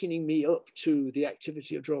of wakening me up to the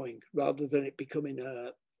activity of drawing rather than it becoming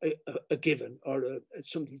a given or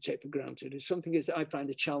something to take for granted. It's something that I find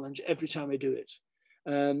a challenge every time I do it.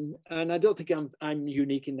 And I don't think I'm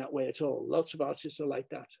unique in that way at all. Lots of artists are like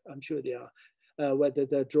that. I'm sure they are, whether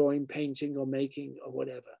they're drawing, painting, or making, or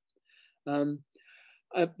whatever.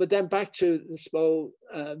 But then back to the small,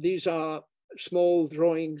 these are small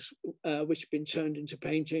drawings which have been turned into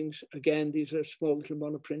paintings. Again, these are small little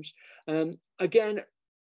monoprints. Again,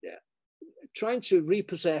 trying to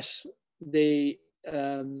repossess the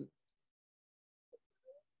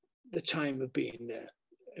time of being there.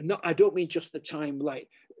 I don't mean just the time like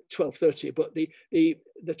 12:30, but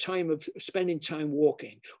the time of spending time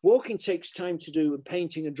walking. Walking takes time to do, and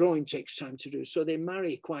painting and drawing takes time to do. So they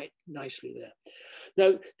marry quite nicely there.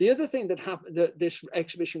 Now, the other thing that happened that this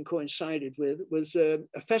exhibition coincided with was a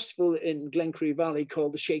festival in Glen Cree Valley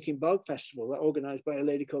called the Shaking Bog Festival, organised by a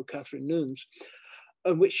lady called Catherine Nunes,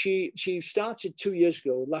 which she started 2 years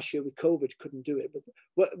ago. Last year with COVID, couldn't do it.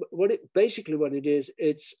 But what it is,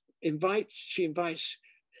 she invites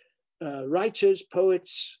writers,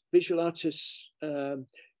 poets, visual artists,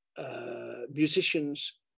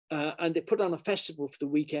 musicians, and they put on a festival for the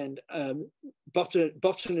weekend.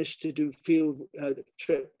 Botanists to do field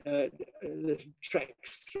treks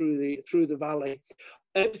through the valley,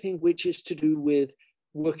 everything which is to do with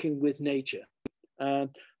working with nature.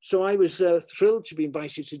 So I was thrilled to be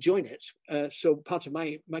invited to join it. So part of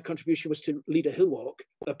my contribution was to lead a hill walk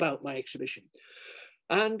about my exhibition.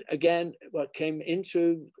 And again, what came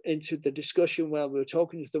into the discussion while we were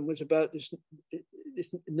talking to them was about this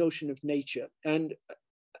notion of nature. And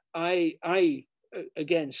I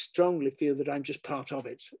again strongly feel that I'm just part of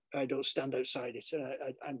it. I don't stand outside it,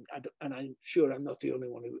 and I'm sure I'm not the only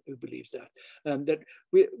one who believes that. That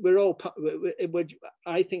we're all.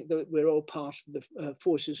 I think that we're all part of the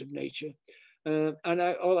forces of nature. And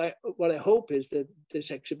what I hope is that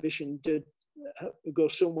this exhibition did go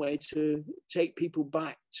some way to take people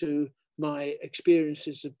back to my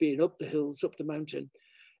experiences of being up the hills, up the mountain,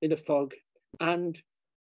 in the fog, and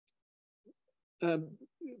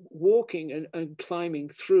walking and climbing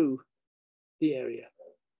through the area.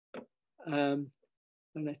 And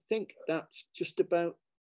I think that's just about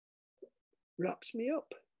wraps me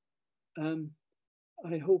up.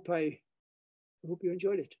 I hope you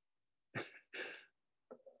enjoyed it.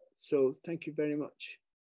 So thank you very much.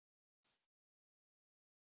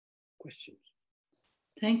 Questions?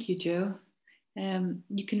 Thank you, Joe.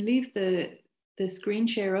 You can leave the screen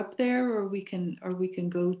share up there, or we can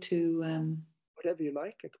go to whatever you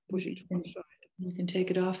like. I can push it to one side. You can take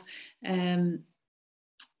it off.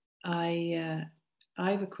 I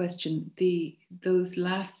have a question. Those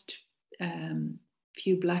last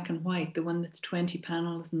few black and white, the one that's 20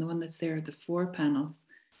 panels and the one that's there, the 4 panels.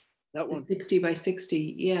 That one. 60 by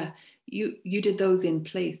 60. Yeah. You did those in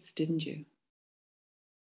place, didn't you?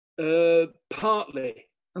 Partly.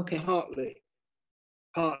 Okay. Partly.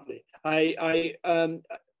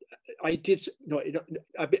 I did no.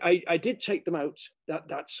 I did take them out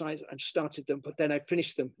that size and started them, but then I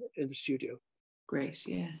finished them in the studio. Great.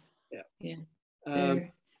 Yeah. Yeah. Yeah.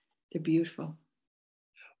 They're beautiful.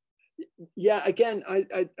 Yeah. Again,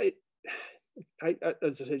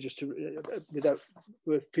 as I say, just to, without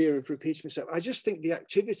with fear of repeating myself, I just think the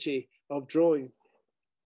activity of drawing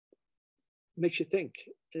makes you think.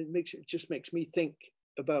 It just makes me think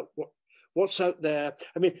about what's out there.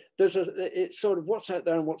 I mean, it's sort of what's out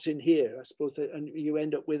there and what's in here, I suppose, and you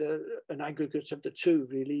end up with an aggregate of the two,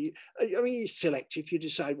 really. I mean, you select if you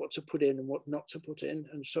decide what to put in and what not to put in,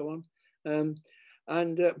 and so on.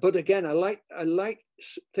 But again, I like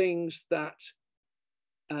things that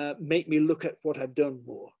make me look at what I've done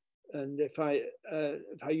more. And if I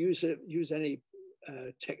use any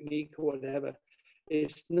technique or whatever,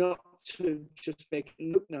 it's not to just make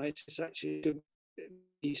it look nice. It's actually to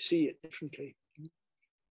see it differently.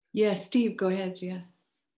 Yeah, Steve, go ahead. Yeah.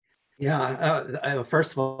 Yeah.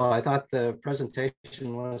 First of all, I thought the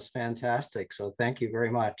presentation was fantastic. So thank you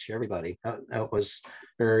very much, everybody. That was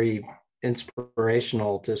very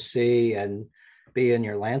inspirational to see and be in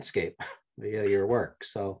your landscape via your work.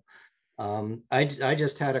 So I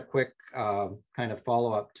just had a quick kind of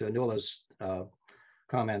follow up to Anula's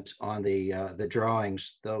comment on the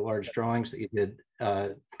drawings, the large drawings that you did.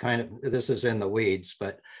 Kind of, this is in the weeds,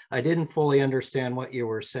 but I didn't fully understand what you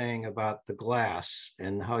were saying about the glass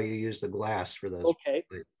and how you use the glass for those. Okay.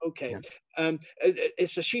 Yeah.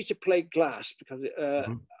 It's a sheet of plate glass because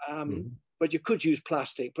but you could use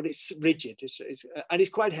plastic, but it's rigid. And it's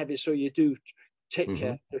quite heavy, so you do take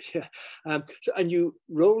care. Yeah. And you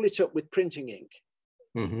roll it up with printing ink,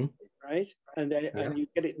 right? And then and you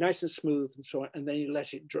get it nice and smooth and so on, and then you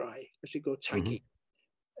let it dry, let it go tacky.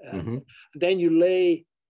 Then you lay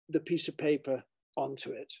the piece of paper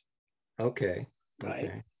onto it. Okay. Right.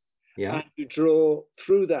 Okay. Yeah. And you draw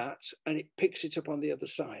through that, and it picks it up on the other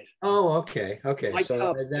side. Oh, okay. Okay. Like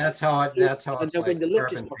so that's how it's and then like when you lift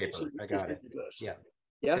carbon it up, paper. I got it. Yeah.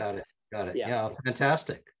 Yeah. Got it. Yeah. Yeah.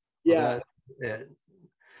 Fantastic. Yeah. Well,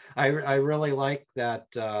 I really like that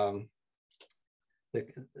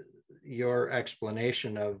your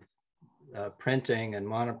explanation of printing and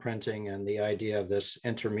monoprinting and the idea of this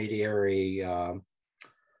intermediary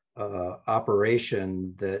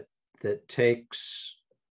operation that takes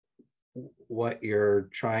what you're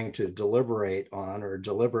trying to deliberate on or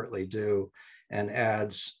deliberately do and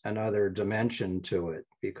adds another dimension to it,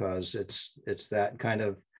 because it's that kind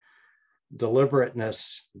of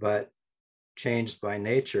deliberateness but changed by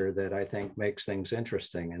nature that I think makes things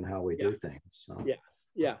interesting in how we do things. So.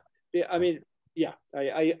 Yeah. I mean,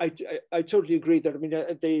 I totally agree that, I mean,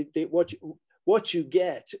 what you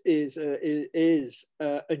get is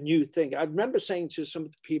a new thing. I remember saying to some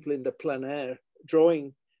of the people in the Plein Aire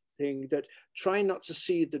drawing thing that try not to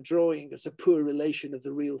see the drawing as a poor relation of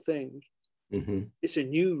the real thing. It's a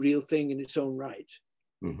new real thing in its own right.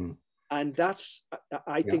 And that's,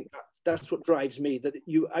 I think that's what drives me, that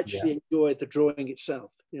you actually enjoy the drawing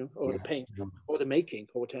itself, or the paint or the making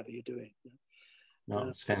or whatever you're doing. No,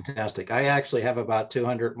 it's fantastic. I actually have about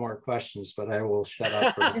 200 more questions, but I will shut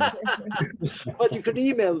up for now. Well, you could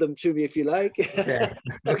email them to me if you like.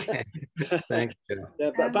 Okay. Thanks,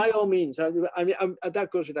 Joe. By all means. I mean, that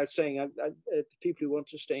goes without saying. People who want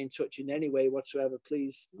to stay in touch in any way whatsoever,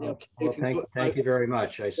 please. Well, thank you very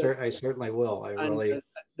much. I certainly will. I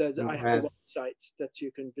have websites that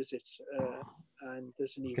you can visit, and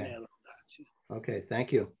there's an email on that. Okay,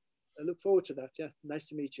 thank you. I look forward to that. Yeah, nice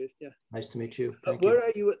to meet you. Yeah, nice to meet you. Where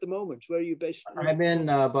are you at the moment? Where are you based? I'm in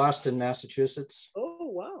Boston, Massachusetts. Oh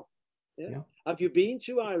wow! Yeah. Have you been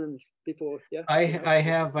to Ireland before? Yeah, I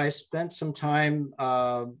have. I spent some time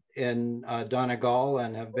in Donegal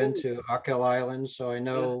and have been to Achill Island, so I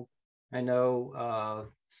know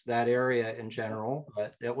that area in general.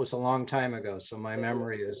 But it was a long time ago, so my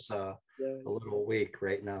memory is a little weak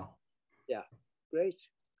right now. Yeah, great.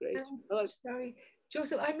 Sorry.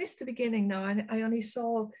 Joseph, I missed the beginning now, and I only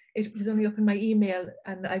saw it was only up in my email,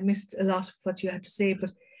 and I missed a lot of what you had to say.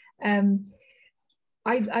 But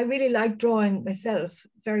I really like drawing myself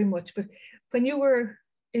very much. But when you were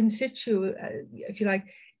in situ, if you like,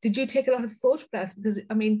 did you take a lot of photographs? Because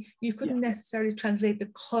I mean, you couldn't necessarily translate the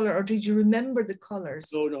color, or did you remember the colors?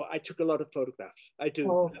 No, I took a lot of photographs. I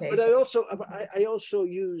do, but I also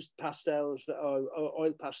used pastels or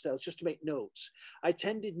oil pastels just to make notes. I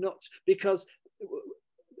tended not, because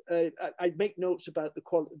I'd make notes about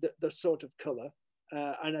the sort of color,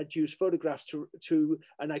 and I'd use photographs to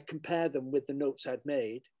and I'd compare them with the notes I'd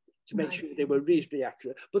made to make sure they were reasonably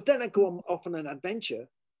accurate. But then I'd go off on an adventure.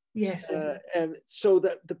 Yes. So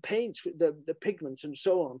that the paint, the pigments and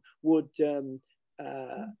so on would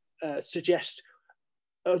suggest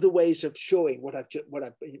other ways of showing what I've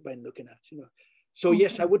been looking at, So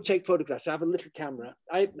yes, I would take photographs. I have a little camera.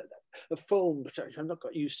 I have a phone, but I've not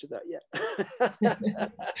got used to that yet.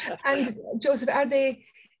 And Joseph, are they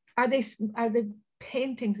Are the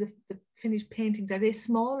paintings, the finished paintings, are they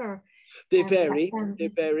smaller? They vary. They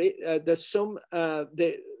vary. There's some.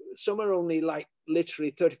 Some are only like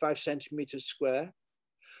literally 35 centimeters square.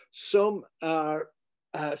 Some are.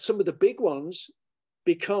 Some of the big ones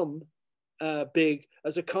become big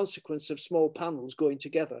as a consequence of small panels going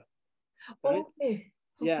together. Right? Okay.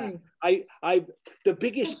 Yeah. The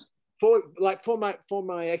biggest for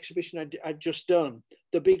my exhibition I'd just done,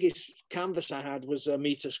 the biggest canvas I had was 1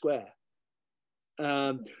 meter square.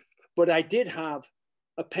 But I did have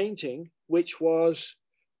a painting which was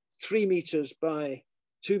 3 meters by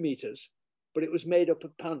 2 meters, but it was made up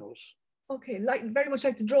of panels. Okay, like very much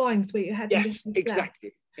like the drawings where you had. Yes,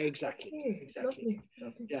 exactly. Lovely.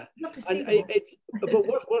 Yeah, love to see and that. but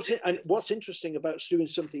what's interesting about doing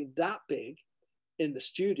something that big in the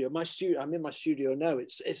studio? I'm in my studio now.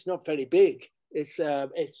 It's not very big. It's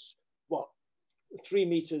what, 3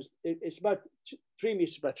 meters. It's about 3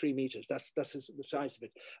 meters by 3 meters. That's the size of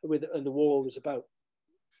it. And the wall is about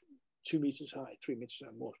 2 meters high, 3 meters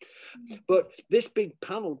or more. But this big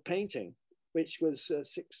panel painting, which was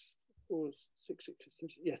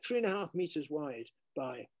 3.5 meters wide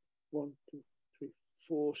by 1, 2, 3,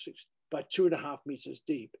 4, 6 by 2.5 meters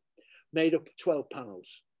deep, made up of 12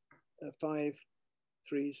 panels, 5,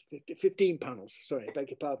 3, 15 panels. Sorry, I beg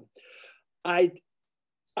your pardon. I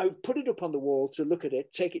put it up on the wall to look at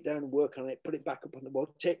it, take it down and work on it, put it back up on the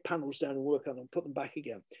wall, take panels down and work on them, put them back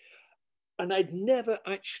again. And I'd never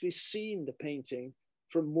actually seen the painting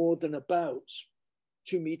from more than about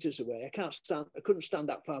 2 meters away. I couldn't stand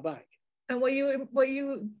that far back. And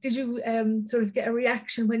did you sort of get a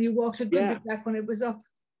reaction when you walked a good bit back when it was up?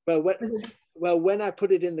 Well, when I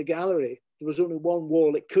put it in the gallery, there was only one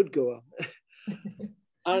wall it could go on.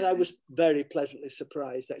 And I was very pleasantly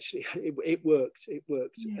surprised, actually. It worked. Yeah.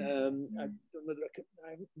 I don't know that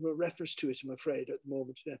I have no reference to it, I'm afraid, at the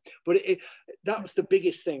moment. But that was the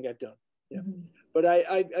biggest thing I'd done. Yeah. Mm-hmm. But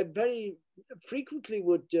I very frequently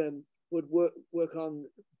would work on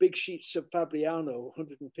big sheets of Fabriano,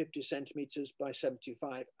 150 centimeters by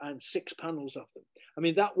 75, and 6 panels of them. I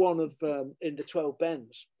mean, that one of in the 12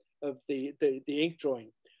 bends of the ink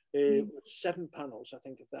drawing, 7 panels, I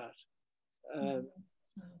think, of that.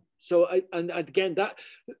 So again, that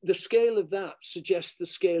the scale of that suggests the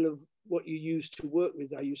scale of what you use to work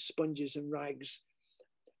with. I use sponges and rags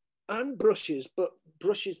and brushes, but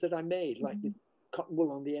brushes that I made, like the cotton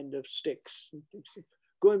wool on the end of sticks.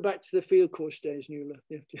 Going back to the field course days, Nuala.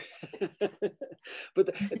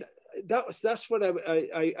 But that's what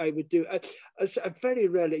I would do. I very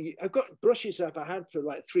rarely. I've got brushes that I had for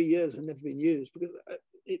like 3 years and never been used, because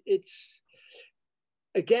it's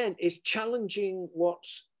challenging what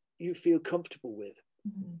you feel comfortable with.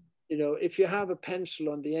 Mm-hmm. You know, if you have a pencil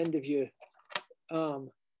on the end of your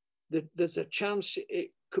arm, there's a chance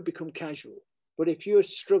it could become casual. But if you're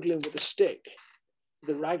struggling with a stick,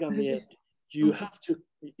 the rag on the end, you have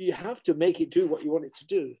to make it do what you want it to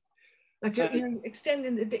do. Like you're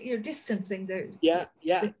extending you're distancing there. Yeah.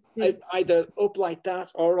 Either up like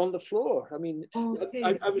that or on the floor. I mean,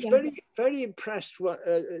 I was very, very impressed by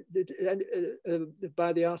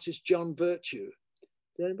the artist John Virtue.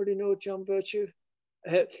 Does anybody know John Virtue?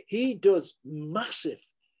 He does massive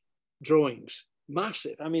drawings,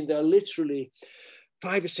 massive. I mean, they're literally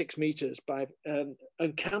 5 or 6 meters by, and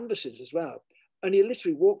canvases as well. And he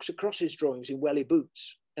literally walks across his drawings in welly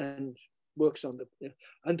boots and works on them,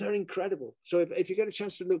 and they're incredible. So if you get a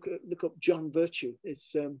chance to look up John Virtue,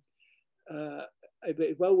 it's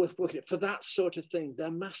well worth looking at for that sort of thing. They're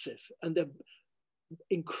massive and they're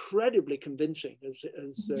incredibly convincing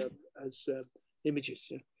as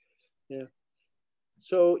images. Yeah.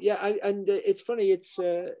 So it's funny. It's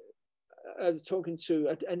I was talking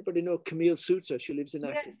to anybody know Camille Souter? She lives in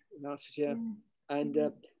Achill,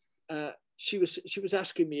 and she was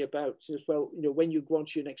asking me about, as well, you know, when you go on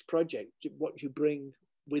to your next project, what you bring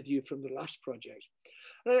with you from the last project.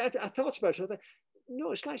 And I thought about it. I thought,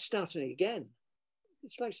 no, it's like starting again.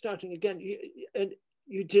 It's like starting again. And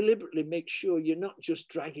you deliberately make sure you're not just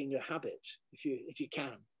dragging a habit, if you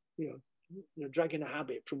can, you know, dragging a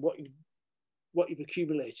habit from what you've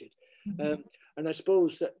accumulated. Mm-hmm. And I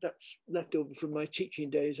suppose that's left over from my teaching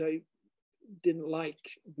days. I didn't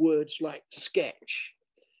like words like sketch,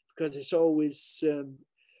 because it's always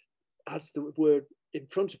has the word in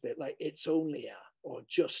front of it, like it's only a or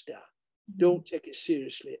just a. Mm-hmm. Don't take it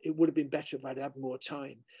seriously. It would have been better if I'd had more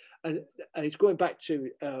time. And it's going back to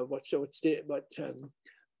what Steve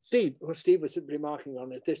was remarking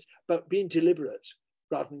on it, this about being deliberate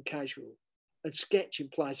rather than casual. And sketch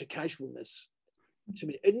implies a casualness to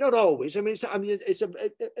me. Not always. I mean,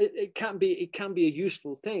 it can be a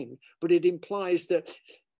useful thing, but it implies that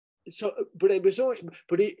so, but it was always,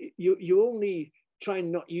 you only try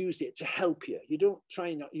and not use it to help you. You don't try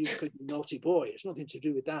and not use it because you're a naughty boy. It's nothing to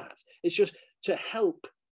do with that. It's just to help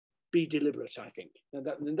be deliberate, I think.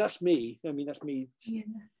 And that's me. I mean, that's me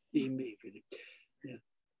being me, really. Yeah.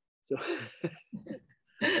 So.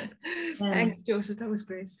 Thanks, Joseph. That was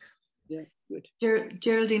great. Yeah, good.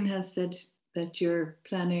 Geraldine has said that your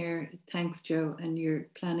Plein Aire, thanks, Joe, and your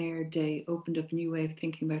Plein Aire day opened up a new way of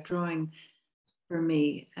thinking about drawing for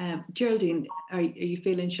me. Geraldine, are you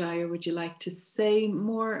feeling shy, or would you like to say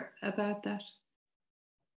more about that?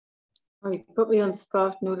 Oh, you put me on the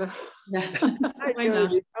spot, Nuala. Yes. Hi,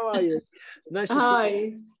 Geraldine. How are you? Nice to see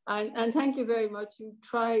you. Hi, and thank you very much. You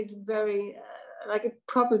tried very, like a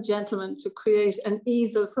proper gentleman, to create an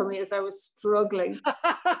easel for me as I was struggling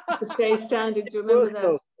to stay standing. Do you remember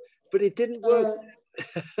that? But it didn't work.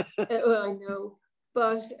 Well, I know.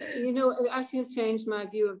 But, you know, it actually has changed my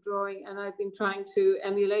view of drawing, and I've been trying to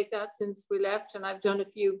emulate that since we left, and I've done a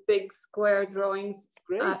few big square drawings.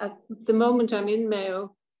 At the moment, I'm in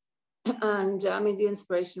Mayo, and I mean, the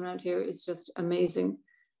inspiration around here is just amazing.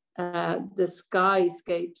 The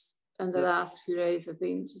skyscapes and the last few days have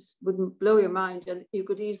been just wouldn't blow your mind, and you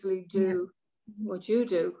could easily do what you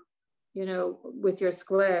do, you know, with your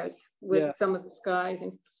squares, with some of the sky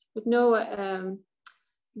things. But no,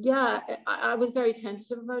 I was very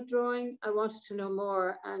tentative about drawing. I wanted to know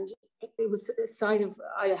more, and it was a side of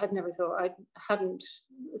I hadn't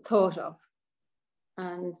thought of,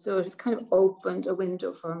 and so it has kind of opened a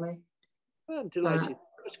window for me. Well, I'm delighted.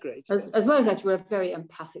 That's great. As well as that, you were a very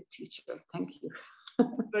empathic teacher. Thank you.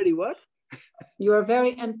 Very what? You are a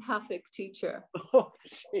very empathic teacher. Oh,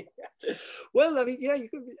 well, I mean, yeah, you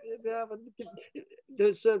could.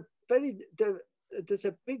 There's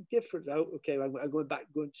a big difference. Okay, I'm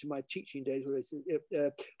going to my teaching days,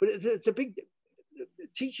 but it's a big.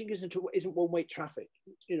 Teaching isn't one-way traffic.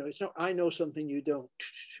 You know, it's not. I know something you don't.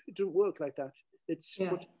 It doesn't work like that. It's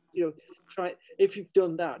you know, try if you've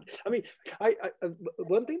done that. I mean, I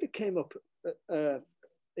one thing that came up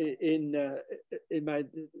in my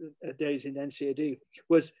days in NCAD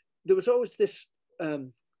was there was always this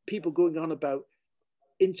people going on about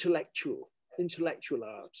intellectual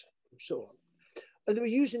art and so on. And they were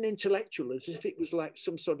using intellectual as if it was like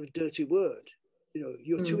some sort of dirty word. You know,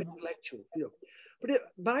 you're too intellectual, you know. But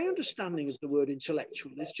my understanding of the word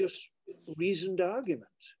intellectual is just reasoned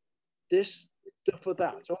argument. This, for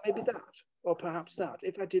that, or maybe that, or perhaps that,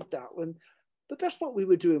 if I did that one. But that's what we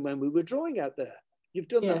were doing when we were drawing out there. You've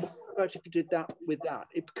done that. What about if you did that with that?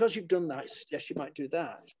 Because you've done that, yes, you might do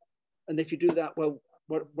that. And if you do that, well,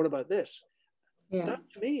 what about this? Yeah. That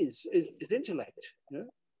to me is intellect, you know?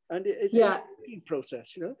 And it's a thinking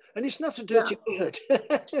process, you know, and it's not a dirty word.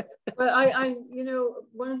 Well, I, you know,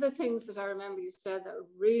 one of the things that I remember you said that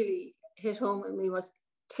really hit home with me was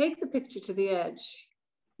take the picture to the edge,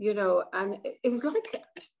 you know, and it was like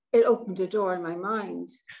it opened a door in my mind,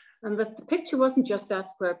 and that the picture wasn't just that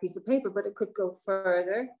square piece of paper, but it could go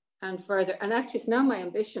further and further. And actually, it's now my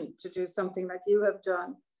ambition to do something like you have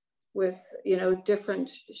done with, you know, different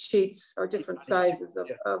sheets or different sizes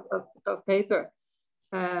of paper.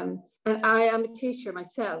 And I am a teacher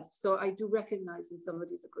myself, so I do recognize when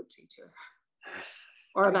somebody's a good teacher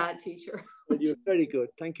or a bad teacher. Well, you're very good.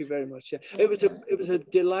 Thank you very much. Yeah. It was a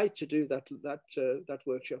delight to do that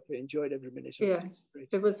workshop. I enjoyed every minute of it.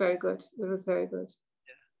 It was very good. It was very good.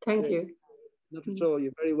 Yeah. Thank you. Not at all.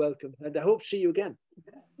 You're very welcome, and I hope to see you again.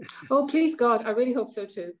 Oh, please God, I really hope so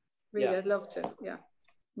too. Really, I'd love to. Yeah.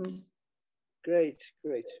 Great,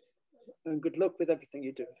 and good luck with everything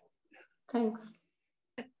you do. Thanks.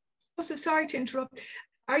 So sorry to interrupt.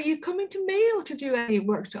 Are you coming to Mayo to do any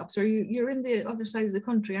workshops, or you're in the other side of the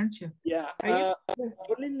country, aren't you? Yeah.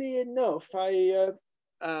 Funnily enough, I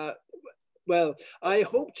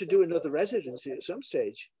hope to do another residency at some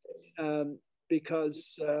stage,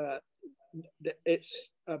 because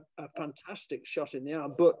it's a fantastic shot in the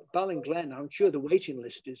arm. But Ballinglen, I'm sure the waiting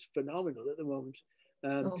list is phenomenal at the moment.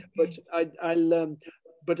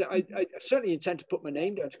 But I certainly intend to put my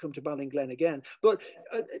name down to come to Ballinglen again. But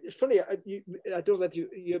it's funny. I don't know whether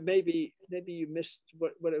you maybe you missed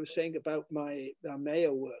what I was saying about my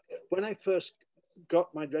Mayo work. When I first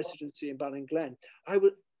got my residency in Ballinglen, I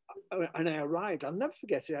arrived. I'll never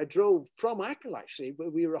forget it. I drove from Achill, actually.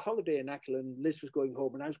 We were on holiday in Achill, and Liz was going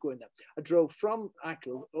home, and I was going there. I drove from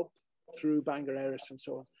Achill up through Bangor, Ennis, and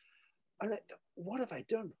so on. And I thought, what have I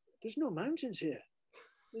done? There's no mountains here.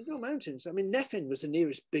 There's no mountains. I mean, Neffin was the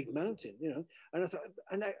nearest big mountain, you know. And I thought,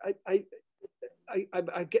 and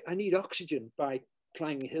I need oxygen by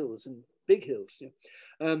climbing hills and big hills. You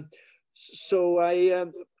know? So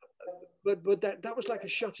but that was like a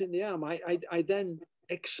shot in the arm. I then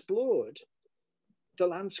explored the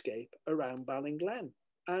landscape around Ballinglen.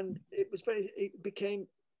 And it became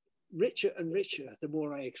richer and richer the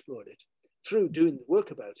more I explored it through doing the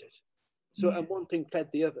work about it. So, and one thing fed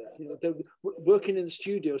the other. You know, working in the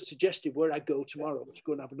studio suggested where I go tomorrow to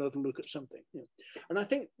go and have another look at something. You know. And I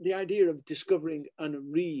think the idea of discovering and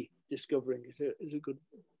rediscovering is a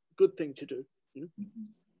good thing to do. You know?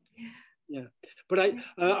 Yeah. But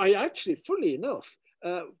I actually, funnily enough,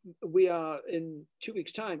 we are in 2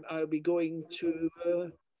 weeks' time. I'll be going to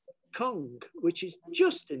Cong, which is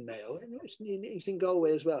just in Mayo. It's in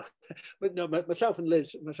Galway as well. But no, myself and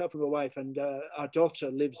Liz, myself and my wife, and our daughter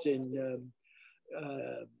lives in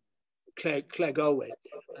Clare, Galway.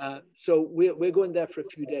 So we're going there for a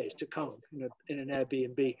few days to Cong, you know, in an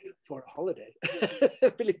Airbnb for a holiday.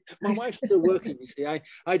 My wife's still working, you see.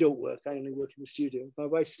 I don't work. I only work in the studio. My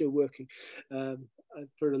wife's still working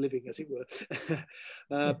for a living, as it were.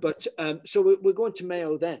 So we're going to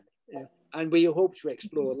Mayo then. And we hope to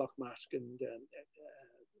explore Loch Mask and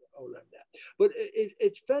all around there. But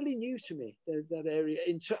it's fairly new to me, that area.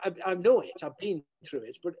 I know it, I've been through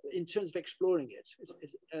it, but in terms of exploring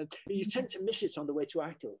it, you tend to miss it on the way to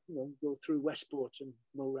Achill. You know, go through Westport and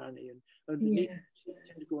Mulranny and underneath. You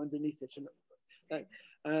tend to go underneath it.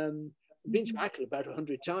 And I've been to Achill about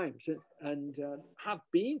 100 times and have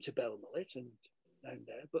been to Belmullet and down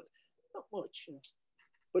there, but not much. You know.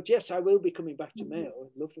 But yes, I will be coming back to Mayo.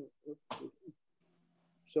 I'd love to.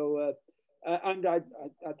 So, and I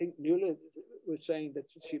think Nuala was saying that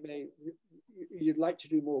you'd like to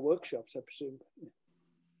do more workshops, I presume.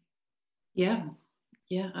 Yeah,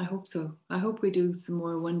 I hope so. I hope we do some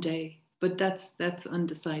more one day, but that's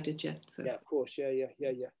undecided yet. So yeah, of course, yeah.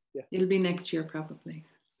 It'll be next year probably.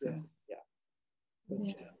 So. Yeah.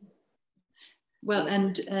 But, well,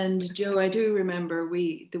 and Joe, I do remember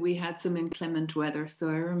we had some inclement weather, so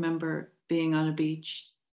I remember being on a beach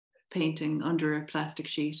painting under a plastic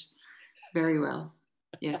sheet very well.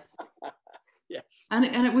 Yes. Yes. And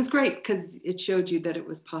it was great because it showed you that it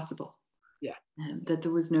was possible. Yeah. That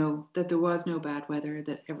there was no bad weather,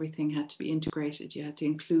 that everything had to be integrated. You had to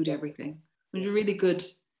include everything. It was a really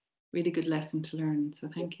good lesson to learn. So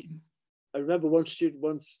thank you. I remember one student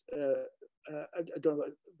once. I don't know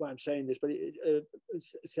why I'm saying this, but it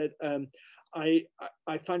said,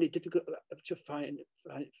 I find it difficult to find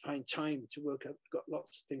time to work. I've got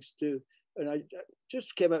lots of things to do. And I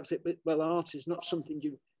just came out and said, well, art is not something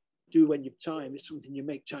you do when you've time. It's something you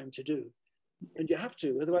make time to do. And you have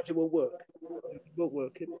to, otherwise it won't work. It won't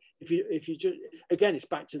work. If you just, again, it's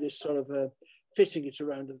back to this sort of fitting it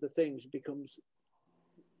around other things. It becomes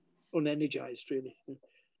unenergized, really.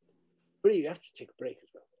 But you have to take a break as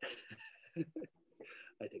well.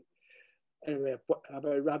 I think. Anyway, have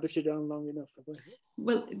I rabbited on long enough?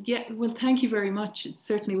 Well, yeah. Well, thank you very much. It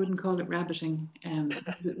certainly wouldn't call it rabbiting.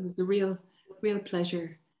 It was a real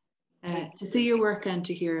pleasure to see your work and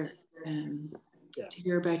to hear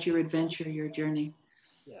about your adventure, your journey.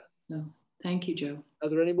 Yeah. So, thank you, Joe. Are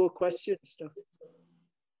there any more questions? No?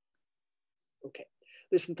 Okay.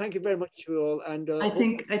 Listen, thank you very much to you all. And I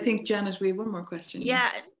think Janet, we have one more question.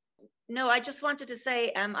 Yeah. No, I just wanted to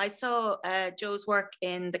say I saw Joe's work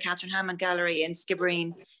in the Catherine Hammond Gallery in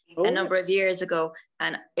Skibbereen a number of years ago,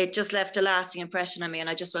 and it just left a lasting impression on me. And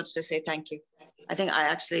I just wanted to say thank you. I think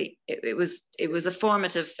it was a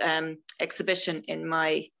formative exhibition in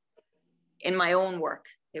my own work.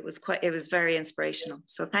 It was very inspirational.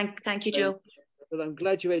 So thank you, Joe. Well, I'm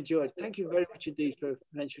glad you enjoyed. Thank you very much indeed for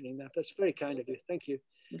mentioning that. That's very kind of you. Thank you.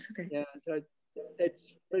 It's okay. Yeah,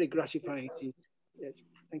 it's very gratifying indeed. Yes,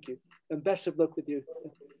 thank you. And best of luck with you.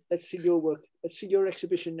 Let's see your work. Let's see your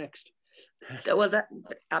exhibition next. Well,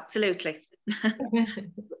 absolutely.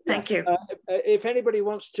 Thank you. If anybody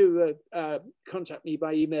wants to contact me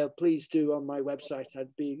by email, please do on my website.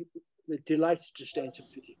 I'd be delighted to stay in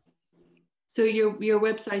touch with you. So your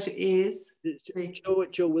website is?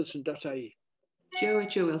 joe@joewilson.ie.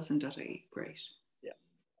 joe@joewilson.ie. Great. Yeah.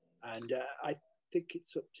 And I think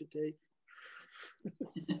it's up to date.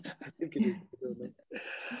 I think it is.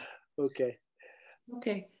 Okay.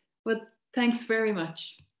 Okay. Well, thanks very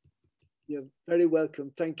much. You're very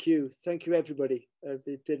welcome. Thank you. Thank you, everybody.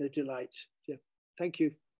 It's been a delight. Yeah. Thank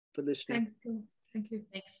you for listening. Thank you.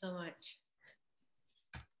 Thanks so much.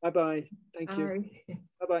 Bye-bye. Thank you.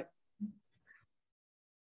 Bye-bye.